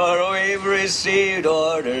 For we've received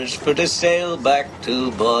orders for to sail back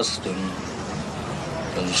to Boston.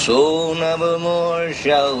 And so never more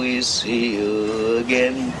shall we see you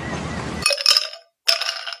again.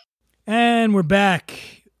 And we're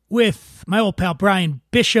back with my old pal Bryan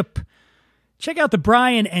Bishop. Check out the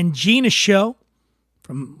Bryan and Gina Show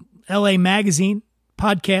from LA Magazine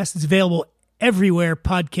podcast. It's available everywhere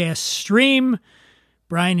podcasts stream.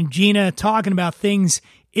 Bryan and Gina talking about things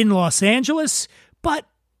in Los Angeles, but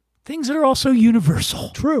things that are also universal.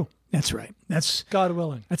 True. That's right. That's God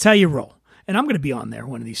willing. That's how you roll. And I'm going to be on there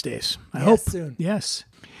one of these days. I hope. Soon. Yes.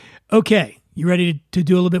 Okay. You ready to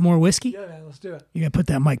do a little bit more whiskey? Yeah, man, let's do it. You got to put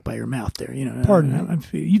that mic by your mouth there. You know. Pardon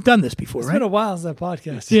me. You've done this before, It's right? been a while since that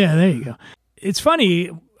podcast. Yeah, there you go. It's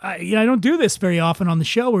funny. I don't do this very often on the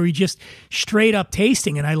show where we just straight up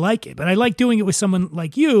tasting, and I like it. But I like doing it with someone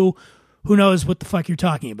like you who knows what the fuck you're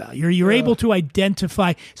talking about. You're able to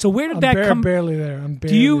identify. So where did that come? Barely there. I'm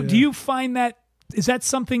barely Do you find that? Is that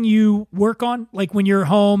something you work on? Like when you're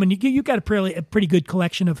home and you got a pretty good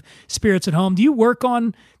collection of spirits at home. Do you work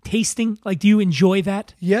on tasting? Like, do you enjoy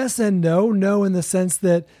that? Yes and no. No, in the sense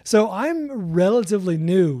that, so I'm relatively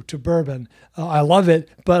new to bourbon. I love it,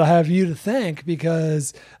 but I have you to thank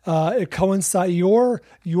because it coincides. Your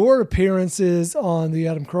appearances on the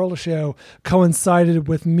Adam Carolla show coincided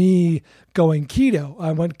with me going keto.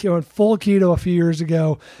 I went full keto a few years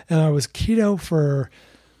ago, and I was keto for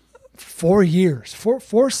 4 years,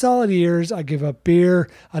 four solid years. I gave up beer.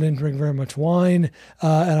 I didn't drink very much wine,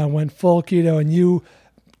 and I went full keto. And you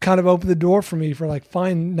kind of opened the door for me for like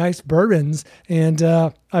fine, nice bourbons, and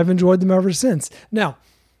I've enjoyed them ever since. Now,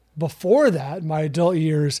 before that, my adult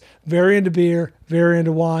years, very into beer, very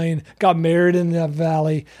into wine. Got married in the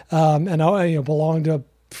Valley, and I belonged to a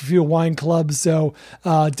few wine clubs, so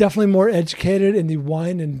definitely more educated in the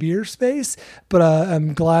wine and beer space. But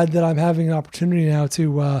I'm glad that I'm having an opportunity now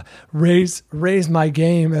to raise my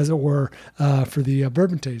game, as it were, for the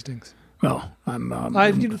bourbon tastings. Well, I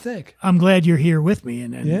have you to thank. I'm glad you're here with me,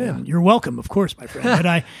 and you're welcome, of course, my friend. But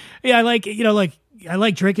I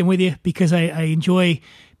like drinking with you because I enjoy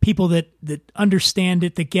people that understand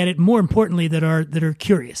it, that get it. More importantly, that are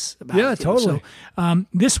curious about it. Yeah, totally. So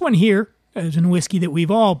this one here is a whiskey that we've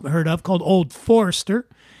all heard of called Old Forester.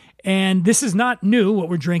 And this is not new, what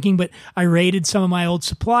we're drinking, but I raided some of my old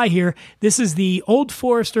supply here. This is the Old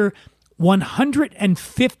Forester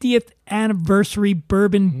 150th Anniversary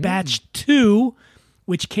Bourbon Batch 2,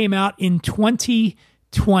 which came out in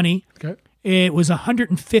 2020. Okay. It was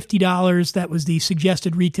 $150. That was the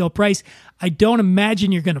suggested retail price. I don't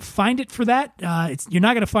imagine you're going to find it for that. You're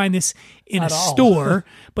not going to find this in a store,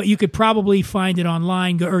 but you could probably find it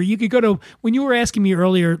online. Or you could go to, when you were asking me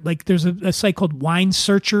earlier, like there's a site called Wine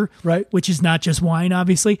Searcher, right? Which is not just wine,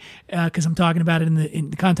 obviously, because I'm talking about it in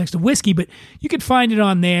the context of whiskey, but you could find it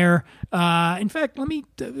on there. In fact, let me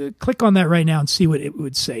click on that right now and see what it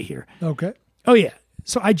would say here. Okay. Oh, yeah.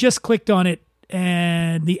 So I just clicked on it,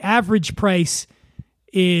 and the average price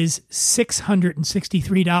is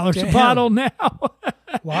 $663 a bottle now.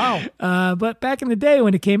 Wow. But back in the day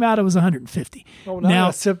when it came out, it was $150. Oh, now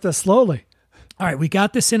I sip this slowly. All right, we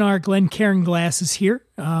got this in our Glencairn glasses here.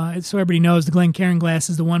 So everybody knows the Glencairn glass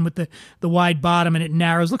is the one with the wide bottom and it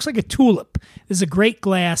narrows. Looks like a tulip. This is a great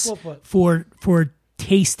glass for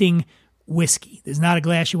tasting whiskey. There's not a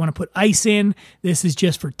glass you want to put ice in. This is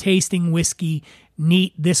just for tasting whiskey.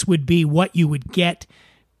 Neat. This would be what you would get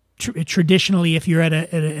traditionally if you're at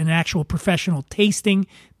an actual professional tasting.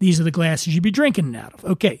 These are the glasses you'd be drinking out of.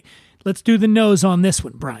 Okay, let's do the nose on this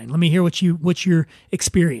one, Bryan. Let me hear what you're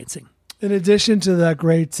experiencing. In addition to that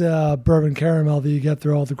great bourbon caramel that you get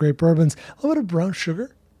through all the great bourbons, a little bit of brown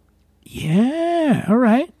sugar. Yeah, all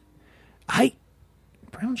right.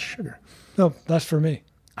 Brown sugar. No, that's for me.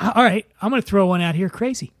 All right, I'm going to throw one out here.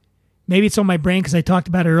 Crazy. Maybe it's on my brain because I talked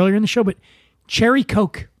about it earlier in the show, but cherry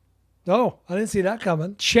Coke. Oh, I didn't see that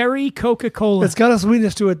coming. Cherry Coca-Cola. It's got a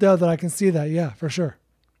sweetness to it, though, that I can see that. Yeah, for sure.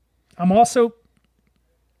 I'm also...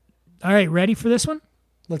 All right, ready for this one?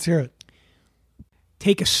 Let's hear it.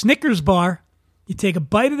 Take a Snickers bar. You take a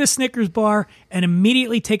bite of the Snickers bar and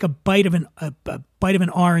immediately take a bite of an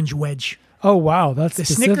orange wedge. Oh, wow. That's the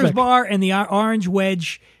specific. Snickers bar and the orange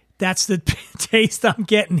wedge. That's the taste I'm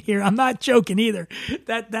getting here. I'm not joking either.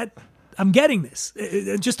 That I'm getting this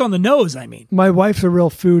just on the nose. I mean, my wife's a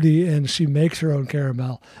real foodie and she makes her own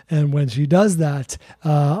caramel. And when she does that,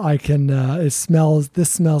 I can. This smells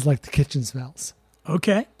like the kitchen smells.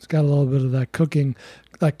 Okay, it's got a little bit of that cooking,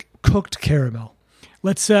 like cooked caramel.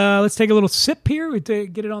 Let's take a little sip here. We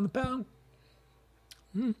get it on the pound.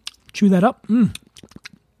 Chew that up.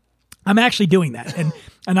 I'm actually doing that,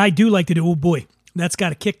 and I do like to do. Oh boy, that's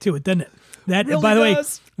got a kick to it, doesn't it? That, Really by the way,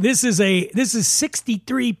 does. this is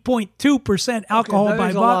 63.2% alcohol that by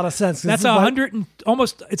makes a volume. lot of sense, 'cause That's this is 100 and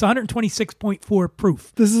almost. It's 126.4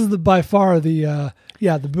 proof. This is by far the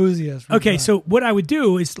booziest. Okay, so what I would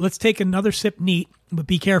do is let's take another sip neat, but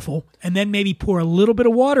be careful, and then maybe pour a little bit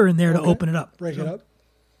of water in there to open it up. Break it up.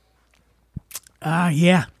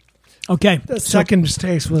 Yeah. Okay. The second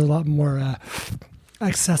taste was a lot more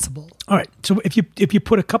accessible. All right. So if you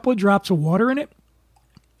put a couple of drops of water in it,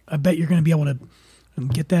 I bet you're going to be able to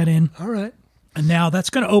get that in. All right. And now that's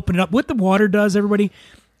going to open it up. What the water does, everybody,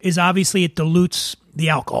 is obviously it dilutes the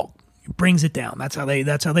alcohol. It brings it down. That's how they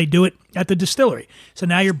do it at the distillery. So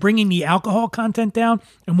now you're bringing the alcohol content down,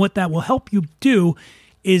 and what that will help you do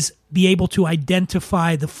is be able to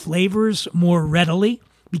identify the flavors more readily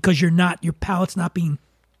because your palate's not being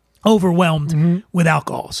overwhelmed with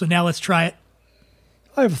alcohol. So now let's try it.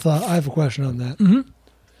 I have a thought. I have a question on that.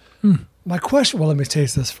 My question. Well, let me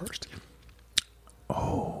taste this first.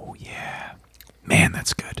 Oh yeah, man,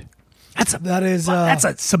 that's good. That is a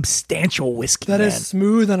substantial whiskey. That man. is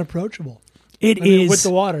smooth and approachable. It is with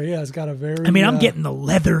the water. Yeah, it's got a very. I'm getting the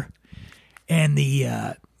leather and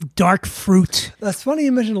the dark fruit. That's funny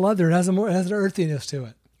you mentioned leather. It has an earthiness to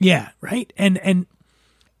it. Yeah, right. And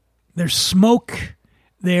there's smoke.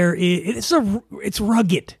 It's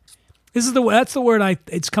rugged. That's the word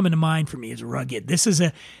it's coming to mind for me is rugged. This is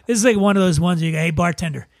like one of those ones you go, hey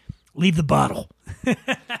bartender, leave the bottle.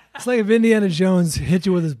 It's like if Indiana Jones hit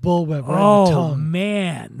you with his bullwhip right in the tongue. Oh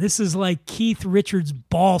man, this is like Keith Richards'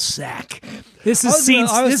 ball sack. This is seen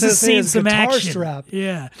some action. Strap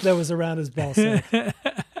yeah, that was around his ball sack.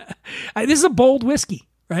 This is a bold whiskey,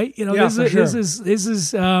 right? You know, Yeah, this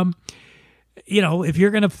is if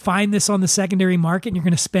you're going to find this on the secondary market and you're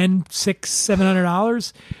going to spend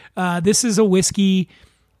 $600-700, this is a whiskey.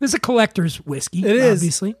 This is a collector's whiskey. It is,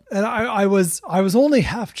 obviously. And I was only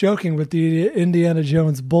half joking with the Indiana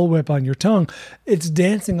Jones bullwhip on your tongue. It's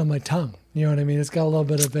dancing on my tongue. You know what I mean? It's got a little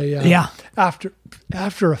bit of a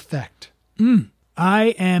after effect. I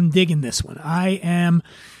am digging this one.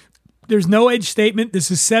 There's no age statement. This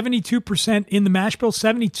is 72% in the mash bill,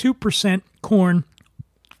 72% corn,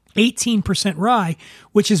 18% rye,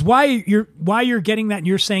 which is why you're getting that and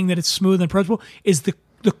you're saying that it's smooth and approachable, is the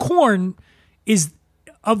corn is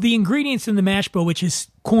of the ingredients in the mash bill, which is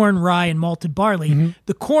corn, rye, and malted barley.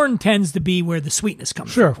 The corn tends to be where the sweetness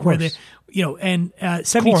comes from. Sure, of course.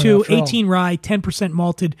 72, 18 rye, 10%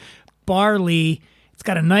 malted barley. It's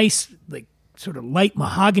got a nice, like, sort of light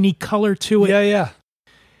mahogany color to it. Yeah.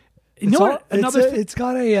 It's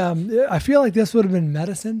got a. I feel like this would have been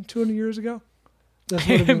medicine 200 years ago.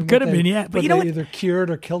 It could have been, yeah. But they either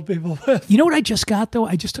cured or killed people with. You know what I just got though?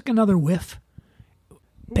 I just took another whiff.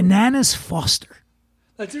 Bananas Foster.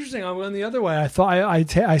 That's interesting. I'm going the other way. I thought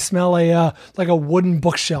I smell a wooden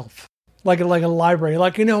bookshelf, like a library.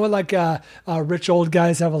 Like what rich old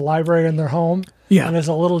guys have a library in their home. Yeah, and there's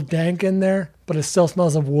a little dank in there, but it still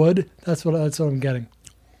smells of wood. That's what I'm getting.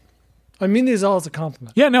 I mean these all as a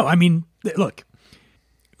compliment. Yeah, no, I mean look,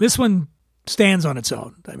 this one stands on its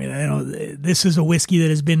own. I mean, this is a whiskey that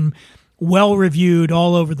has been well reviewed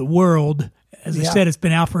all over the world. As I said, it's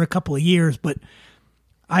been out for a couple of years, but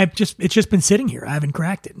it's just been sitting here. I haven't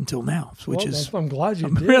cracked it until now, I'm glad you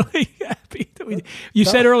did. Really happy. You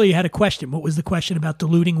said earlier you had a question. What was the question about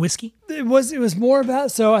diluting whiskey? It was more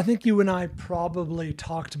about, so I think you and I probably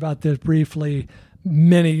talked about this briefly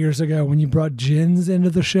many years ago when you brought gins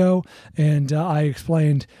into the show, and I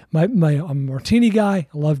explained I'm a martini guy.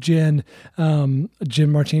 I love gin.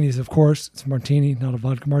 Gin martinis, of course. It's a martini, not a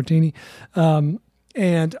vodka martini.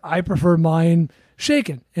 And I prefer mine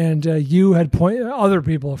shaken. And you had other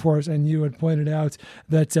people, of course, and you had pointed out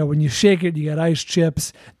that when you shake it, you get ice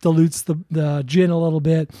chips, dilutes the gin a little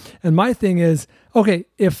bit. And my thing is, okay,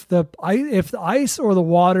 if the ice or the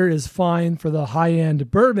water is fine for the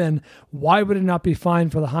high-end bourbon, why would it not be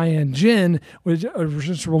fine for the high-end gin, which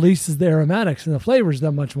just releases the aromatics and the flavors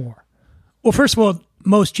that much more? Well, first of all,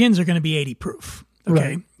 most gins are going to be 80 proof.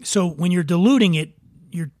 Okay, right. So when you're diluting it,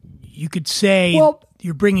 you could say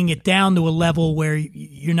you're bringing it down to a level where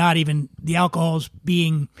you're not even, the alcohol is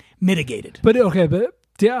being mitigated. But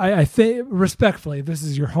I think respectfully, this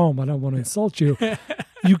is your home. I don't want to insult you.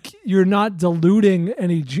 You're not diluting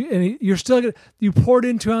any. You're still you poured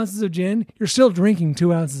in 2 ounces of gin. You're still drinking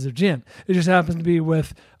 2 ounces of gin. It just happens to be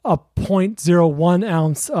with a 0.01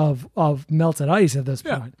 ounce of melted ice at this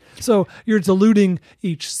point. So you're diluting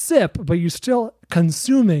each sip, but you're still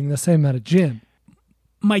consuming the same amount of gin.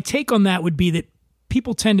 My take on that would be that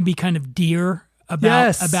people tend to be kind of dear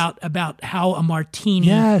about how a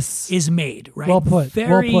martini is made, right? Well put.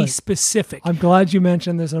 Very specific. I'm glad you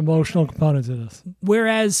mentioned this emotional component to this.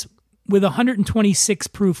 Whereas with 126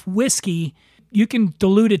 proof whiskey, you can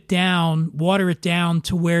dilute it down, water it down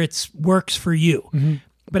to where it works for you. Mm-hmm.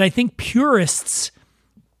 But I think purists,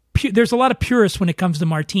 there's a lot of purists when it comes to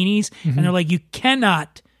martinis, and they're like, you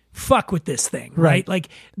cannot fuck with this thing, right? Like,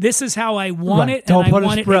 this is how I want Right. it, Don't and I put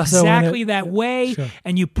want it espresso in exactly it. that way. Sure.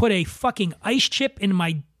 And you put a fucking ice chip in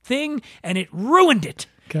my thing, and it ruined it.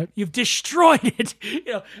 Okay. You've destroyed it. You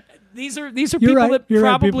know, these are You're people right. that You're right.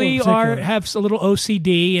 probably People in are particular. have a little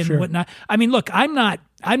OCD and Sure. whatnot. I mean, look, I'm not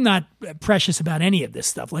precious about any of this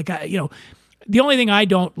stuff. Like, the only thing I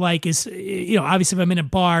don't like is, obviously if I'm in a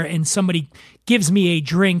bar and somebody gives me a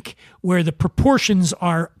drink where the proportions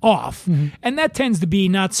are off, and that tends to be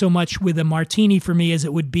not so much with a martini for me as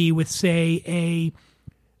it would be with, say, a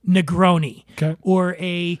Negroni or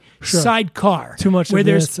a sidecar. Too much where of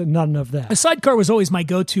there's this and not enough of that. a sidecar was always my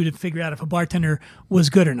go-to to figure out if a bartender was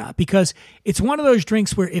good or not, because it's one of those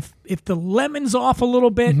drinks where if the lemon's off a little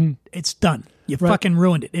bit, it's done. You fucking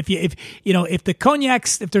ruined it. If the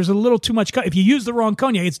cognac's, if there's a little too much, if you use the wrong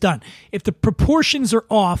cognac, it's done. If the proportions are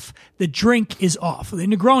off, the drink is off. The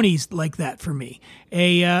Negroni's like that for me.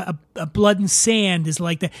 A Blood and Sand is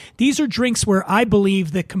like that. These are drinks where I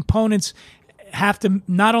believe the components have to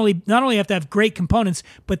not only have to have great components,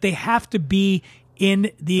 but they have to be in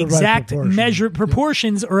the right exact proportion. measured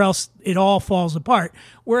proportions, or else it all falls apart.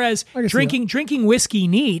 Whereas I can see drinking whiskey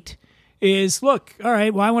neat is, look, all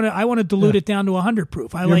right, well, I want to dilute it down to 100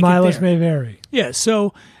 proof. I Your like mileage it there. may vary. Yeah,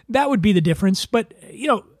 so that would be the difference. But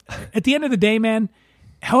at the end of the day, man,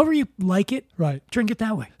 however you like it, Right. drink it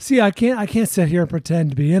that way. See, I can't sit here and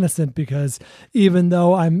pretend to be innocent, because even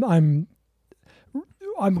though I'm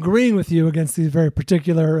agreeing with you against these very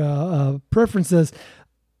particular preferences,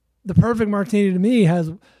 the perfect martini to me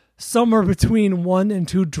has somewhere between 1 and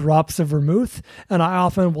 2 drops of vermouth, and I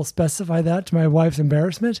often will specify that to my wife's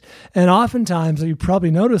embarrassment. And oftentimes, you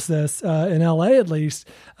probably notice this in LA at least,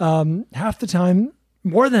 half the time,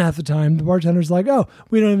 more than half the time, the bartender's like, "Oh,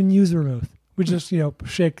 we don't even use vermouth. We just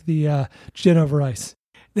shake the gin over ice."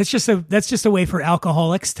 That's just a way for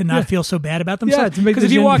alcoholics to not feel so bad about themselves. Yeah, to make Because the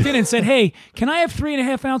if you gin- walked in and said, "Hey, can I have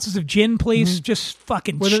 3.5 ounces of gin, please?" Just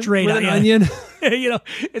fucking straight with out, an onion.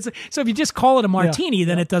 So if you just call it a martini,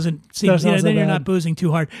 then it doesn't seem. Doesn't sound so then you're bad. not boozing too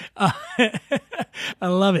hard. I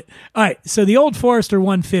love it. All right, so the Old Forester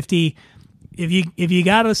 150. If you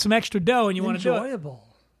got some extra dough and you want to do it, Enjoyable.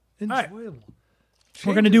 right. Enjoyable.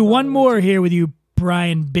 we're going to do one more here with you,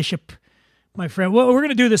 Bryan Bishop, my friend. Well, we're going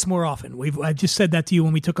to do this more often. I just said that to you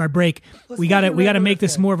when we took our break. We got to make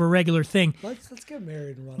this more of a regular thing. Let's get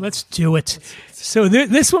married and run. Let's do it. So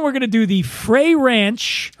this one we're going to do the Frey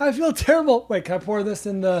Ranch. I feel terrible. Wait, can I pour this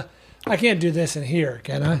in the? I can't do this in here,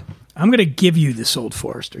 can I? I'm going to give you this Old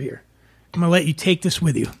Forester here. I'm going to let you take this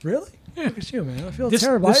with you. Really? Yeah. Look at you, man. I feel This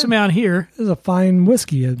terrible. this amount here. This is a fine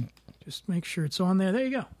whiskey. Just make sure it's on there. There you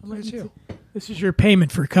go. Look at you. This is your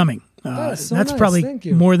payment for coming. That's so that's nice. probably Thank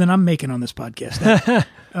you. more than I'm making on this podcast.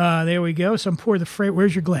 There we go. So I'm pouring the Frey.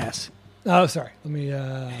 Where's your glass? Oh, sorry. Let me.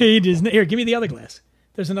 Here, give me the other glass.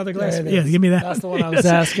 There's another glass. There it Yeah, is. give me that. That's the one I was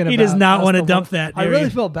asking about. He does not That's want to the dump one. that. I There we really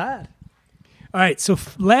go. feel bad. All right, so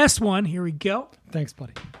last one. Here we go. Thanks,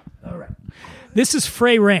 buddy. All right. This is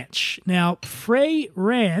Frey Ranch. Now, Frey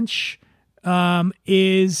Ranch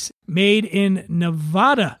is made in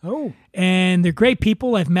Nevada. Oh. And they're great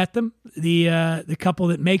people. I've met them. The couple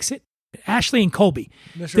that makes it, Ashley and Colby,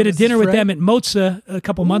 Mr. did a and Mrs. dinner with Frey? them at Mozza a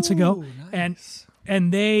couple months ago, Nice.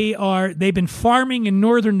 and they've been farming in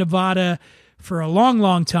northern Nevada for a long,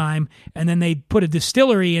 long time, and then they put a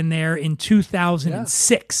distillery in there in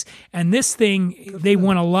 2006. And this thing, they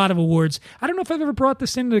won a lot of awards. I don't know if I've ever brought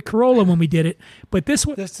this into Corolla when we did it, but this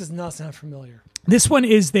one. This does not sound familiar. This one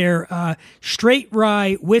is their straight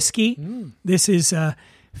rye whiskey. This is 50%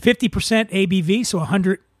 ABV, so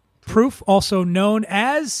 100 proof, also known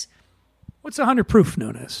as, what's 100 proof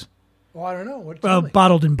known as? Oh, I don't know. What? Tell me.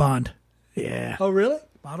 Bottled in bond. Yeah. Oh, really?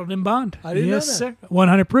 Bottled in bond. I didn't know yes, that. sir.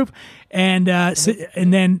 100 proof. And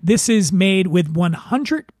and then this is made with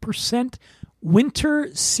 100% winter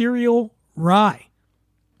cereal rye.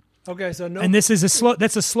 Okay, so no. And this is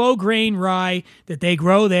that's a slow grain rye that they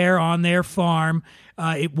grow there on their farm.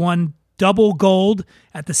 It won double gold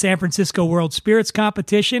at the San Francisco World Spirits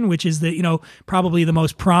Competition, which is probably the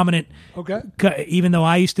most prominent. Okay. Even though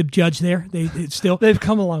I used to judge there, They've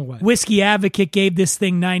come a long way. Whiskey Advocate gave this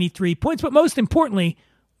thing 93 points. But most importantly,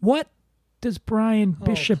 what does Bryan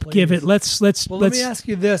Bishop give it? Let's Let me ask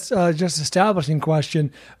you this, just establishing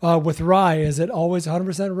question. With rye, is it always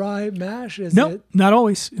 100% rye mash? No, not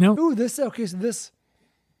always. No. Ooh, this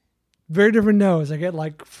Very different nose. I get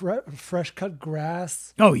like fresh cut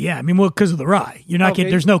grass. Oh yeah, I mean, well, because of the rye, you're not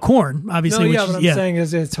getting. There's no corn, obviously. No, yeah, what I'm saying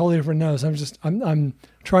is it's a totally different nose. I'm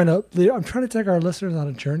trying to take our listeners on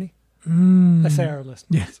a journey. I say our listeners.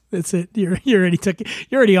 Yes, that's it. You're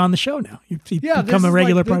already on the show now. You've become a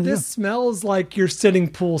regular part of the show. This smells like you're sitting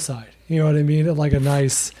poolside. You know what I mean? Like a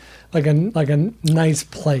nice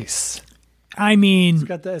place. I mean, it's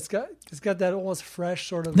got that almost fresh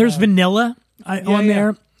sort of. There's vanilla on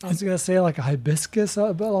there. I was gonna say like a hibiscus,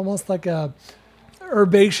 but almost like a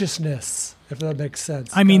herbaceousness, if that makes sense.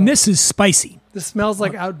 I mean, this is spicy. This smells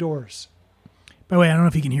like outdoors. By the way, I don't know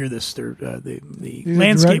if you can hear this. The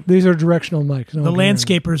landscape. These are directional mics. The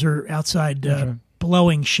landscapers are outside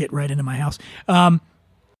blowing shit right into my house. The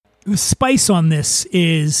spice on this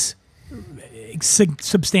is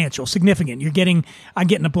substantial, significant. I'm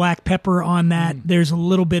getting a black pepper on that. There's a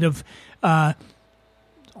little bit of almost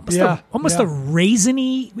a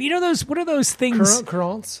raisiny. You know those? What are those things?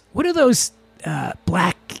 Currants. What are those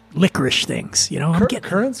black licorice things? You know,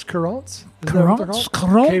 currants. Capers.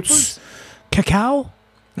 Cacao?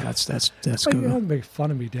 That's good. You don't make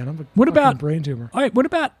fun of me, Dan. I'm a what about brain tumor? All right, what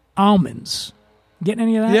about almonds? Getting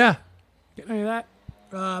any of that? Yeah. Getting any of that?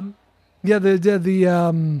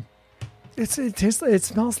 It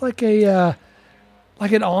smells like an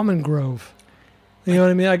almond grove. You know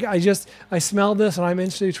what I mean? I smell this and I'm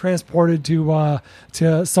instantly transported to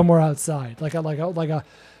somewhere outside, like a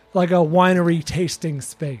winery tasting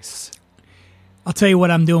space. I'll tell you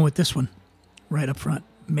what I'm doing with this one, right up front,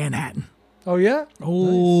 Manhattan. Oh, yeah?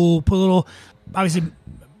 Oh, nice. Put a little, obviously,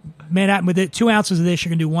 Manhattan with it. 2 ounces of this, you're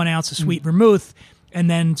going to do 1 ounce of sweet vermouth and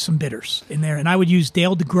then some bitters in there. And I would use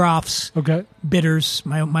Dale DeGroff's bitters,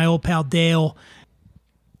 my old pal Dale.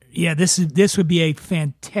 Yeah, this would be a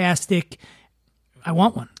fantastic, I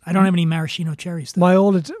want one. I don't have any maraschino cherries,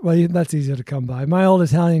 though. That's easy to come by. My old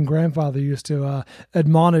Italian grandfather used to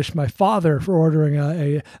admonish my father for ordering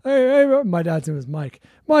my dad's name was Mike.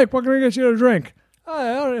 Mike, what can I get you to drink?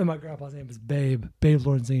 I don't know. My grandpa's name was Babe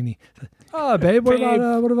Lorenzini. Oh, Babe,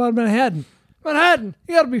 what about Manhattan? Manhattan,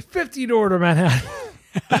 you got to be 50 to order Manhattan.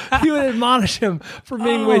 You would admonish him for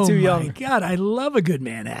being way too young. Oh my God, I love a good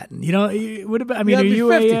Manhattan. You know, what about? I mean, are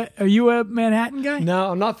you a Manhattan guy?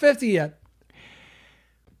 No, I'm not 50 yet.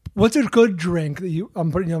 What's a good drink that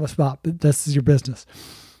I'm putting you on the spot, but this is your business.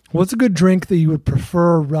 What's a good drink that you would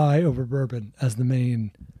prefer rye over bourbon as the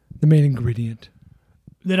main ingredient?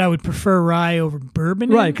 That I would prefer rye over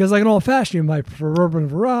bourbon? Right, because like an old fashioned, you might prefer bourbon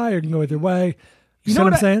over rye, or you can go either way. You know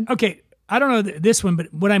what I'm saying? Okay, I don't know this one,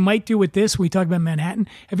 but what I might do with this, we talk about Manhattan.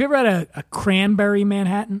 Have you ever had a cranberry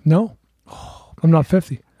Manhattan? No. I'm not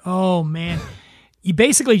 50. Oh, man. You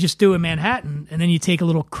basically just do a Manhattan, and then you take a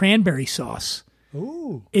little cranberry sauce.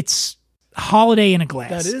 Ooh. It's holiday in a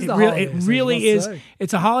glass. That is it really is.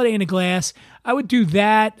 It's a holiday in a glass. I would do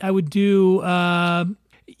that. I would do,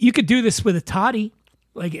 you could do this with a toddy.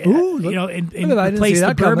 Like, and replace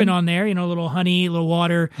the bourbon on there, a little honey, a little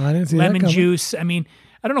water, lemon juice. I mean,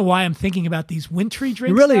 I don't know why I'm thinking about these wintry drinks.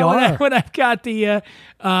 You really are. When I've got the,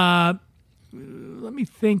 let me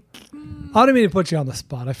think. I don't mean to put you on the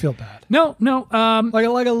spot. I feel bad. No.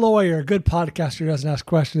 Like a lawyer, a good podcaster doesn't ask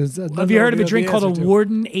questions. Have you heard of a drink called a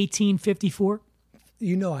Warden 1854?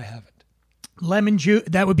 You know I haven't. Lemon juice,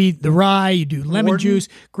 that would be the rye. You do lemon juice,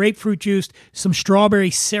 grapefruit juice, some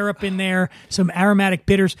strawberry syrup in there, some aromatic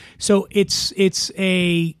bitters. So it's like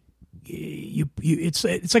a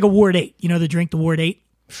Ward 8. You know the drink, the Ward 8?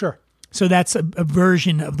 Sure. So that's a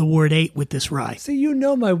version of the Ward 8 with this rye. See, you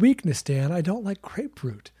know my weakness, Dan. I don't like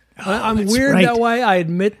grapefruit. I'm weird that way. I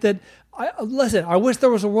admit that. Listen, I wish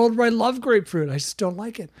there was a world where I love grapefruit. I just don't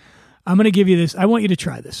like it. I'm going to give you this. I want you to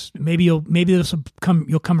try this. Maybe you'll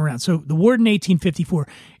come around. So the Warden 1854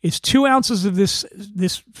 is 2 ounces of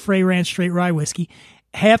this Frey Ranch straight rye whiskey,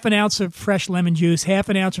 half an ounce of fresh lemon juice, half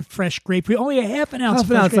an ounce of fresh grapefruit, only a half an ounce.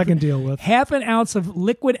 I can deal with. Half an ounce of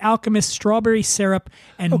Liquid Alchemist strawberry syrup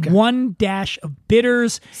and 1 dash of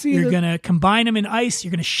bitters. You're going to combine them in ice.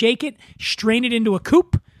 You're going to shake it, strain it into a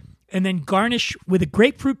coupe, and then garnish with a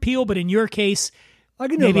grapefruit peel. But in your case, I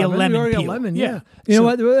can do maybe a lemon peel. Yeah. You know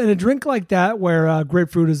what? In a drink like that, where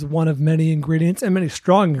grapefruit is one of many ingredients and many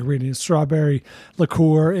strong ingredients, strawberry,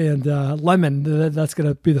 liqueur, and lemon, that's going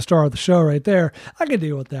to be the star of the show right there. I can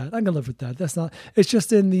deal with that. I can live with that. That's not. It's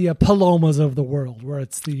just in the Palomas of the world where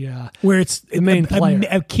it's the main player,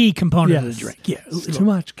 a key component of the drink. Yeah, it's too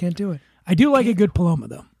much. Can't do it. I do like a good Paloma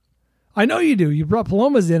though. I know you do. You brought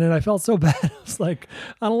Palomas in, and I felt so bad. I was like,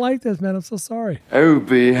 I don't like this, man. I'm so sorry. Oh,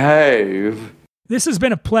 behave. This has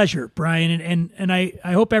been a pleasure, Brian, and I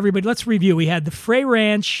hope everybody, let's review. We had the Frey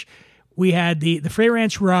Ranch We had the Frey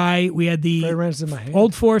Ranch Rye. We had the Frey Ranch is in my hand.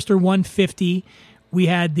 Old Forester 150. We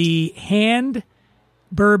had the Hand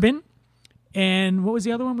Bourbon. And what was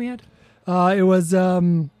the other one we had? It was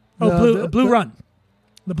Blue Run.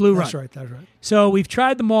 The Blue Run. That's right. So we've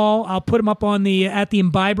tried them all. I'll put them up on at the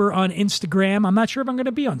Imbiber on Instagram. I'm not sure if I'm going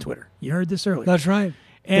to be on Twitter. You heard this earlier. That's right.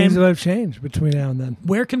 And things have changed between now and then.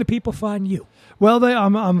 Where can the people find you? Well,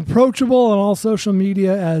 I'm approachable on all social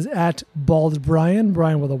media as @BaldBryan,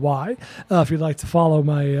 Brian with a Y, if you'd like to follow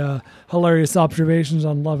my hilarious observations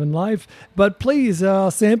on love and life. But please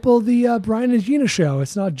sample the Brian and Gina show.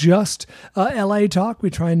 It's not just LA talk. We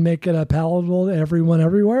try and make it palatable to everyone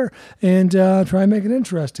everywhere and try and make it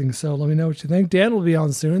interesting. So let me know what you think. Dan will be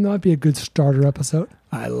on soon. That might be a good starter episode.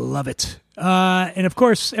 I love it. And of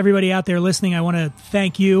course, everybody out there listening, I want to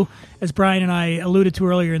thank you. As Brian and I alluded to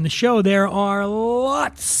earlier in the show, there are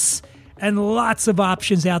lots and lots of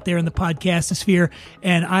options out there in the podcast sphere.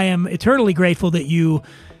 And I am eternally grateful that you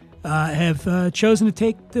have chosen to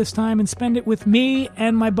take this time and spend it with me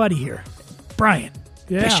and my buddy here, Bryan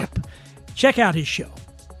Bishop. Check out his show.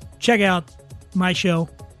 Check out my show.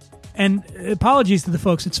 And apologies to the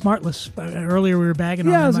folks at Smartless. Earlier we were bagging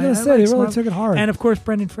on them. Yeah, I was going to say, they really took it hard. And of course,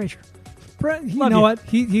 Brendan Fraser. You know what?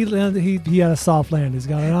 He had a soft land. He's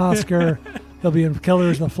got an Oscar. He'll be in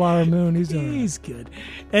Killers of the Flower Moon. He's good.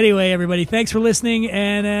 Anyway, everybody, thanks for listening,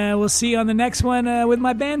 and we'll see you on the next one with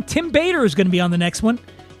my band. Tim Bader is going to be on the next one,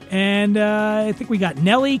 and I think we got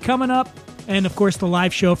Nelly coming up, and of course the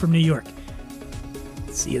live show from New York.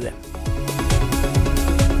 See you then.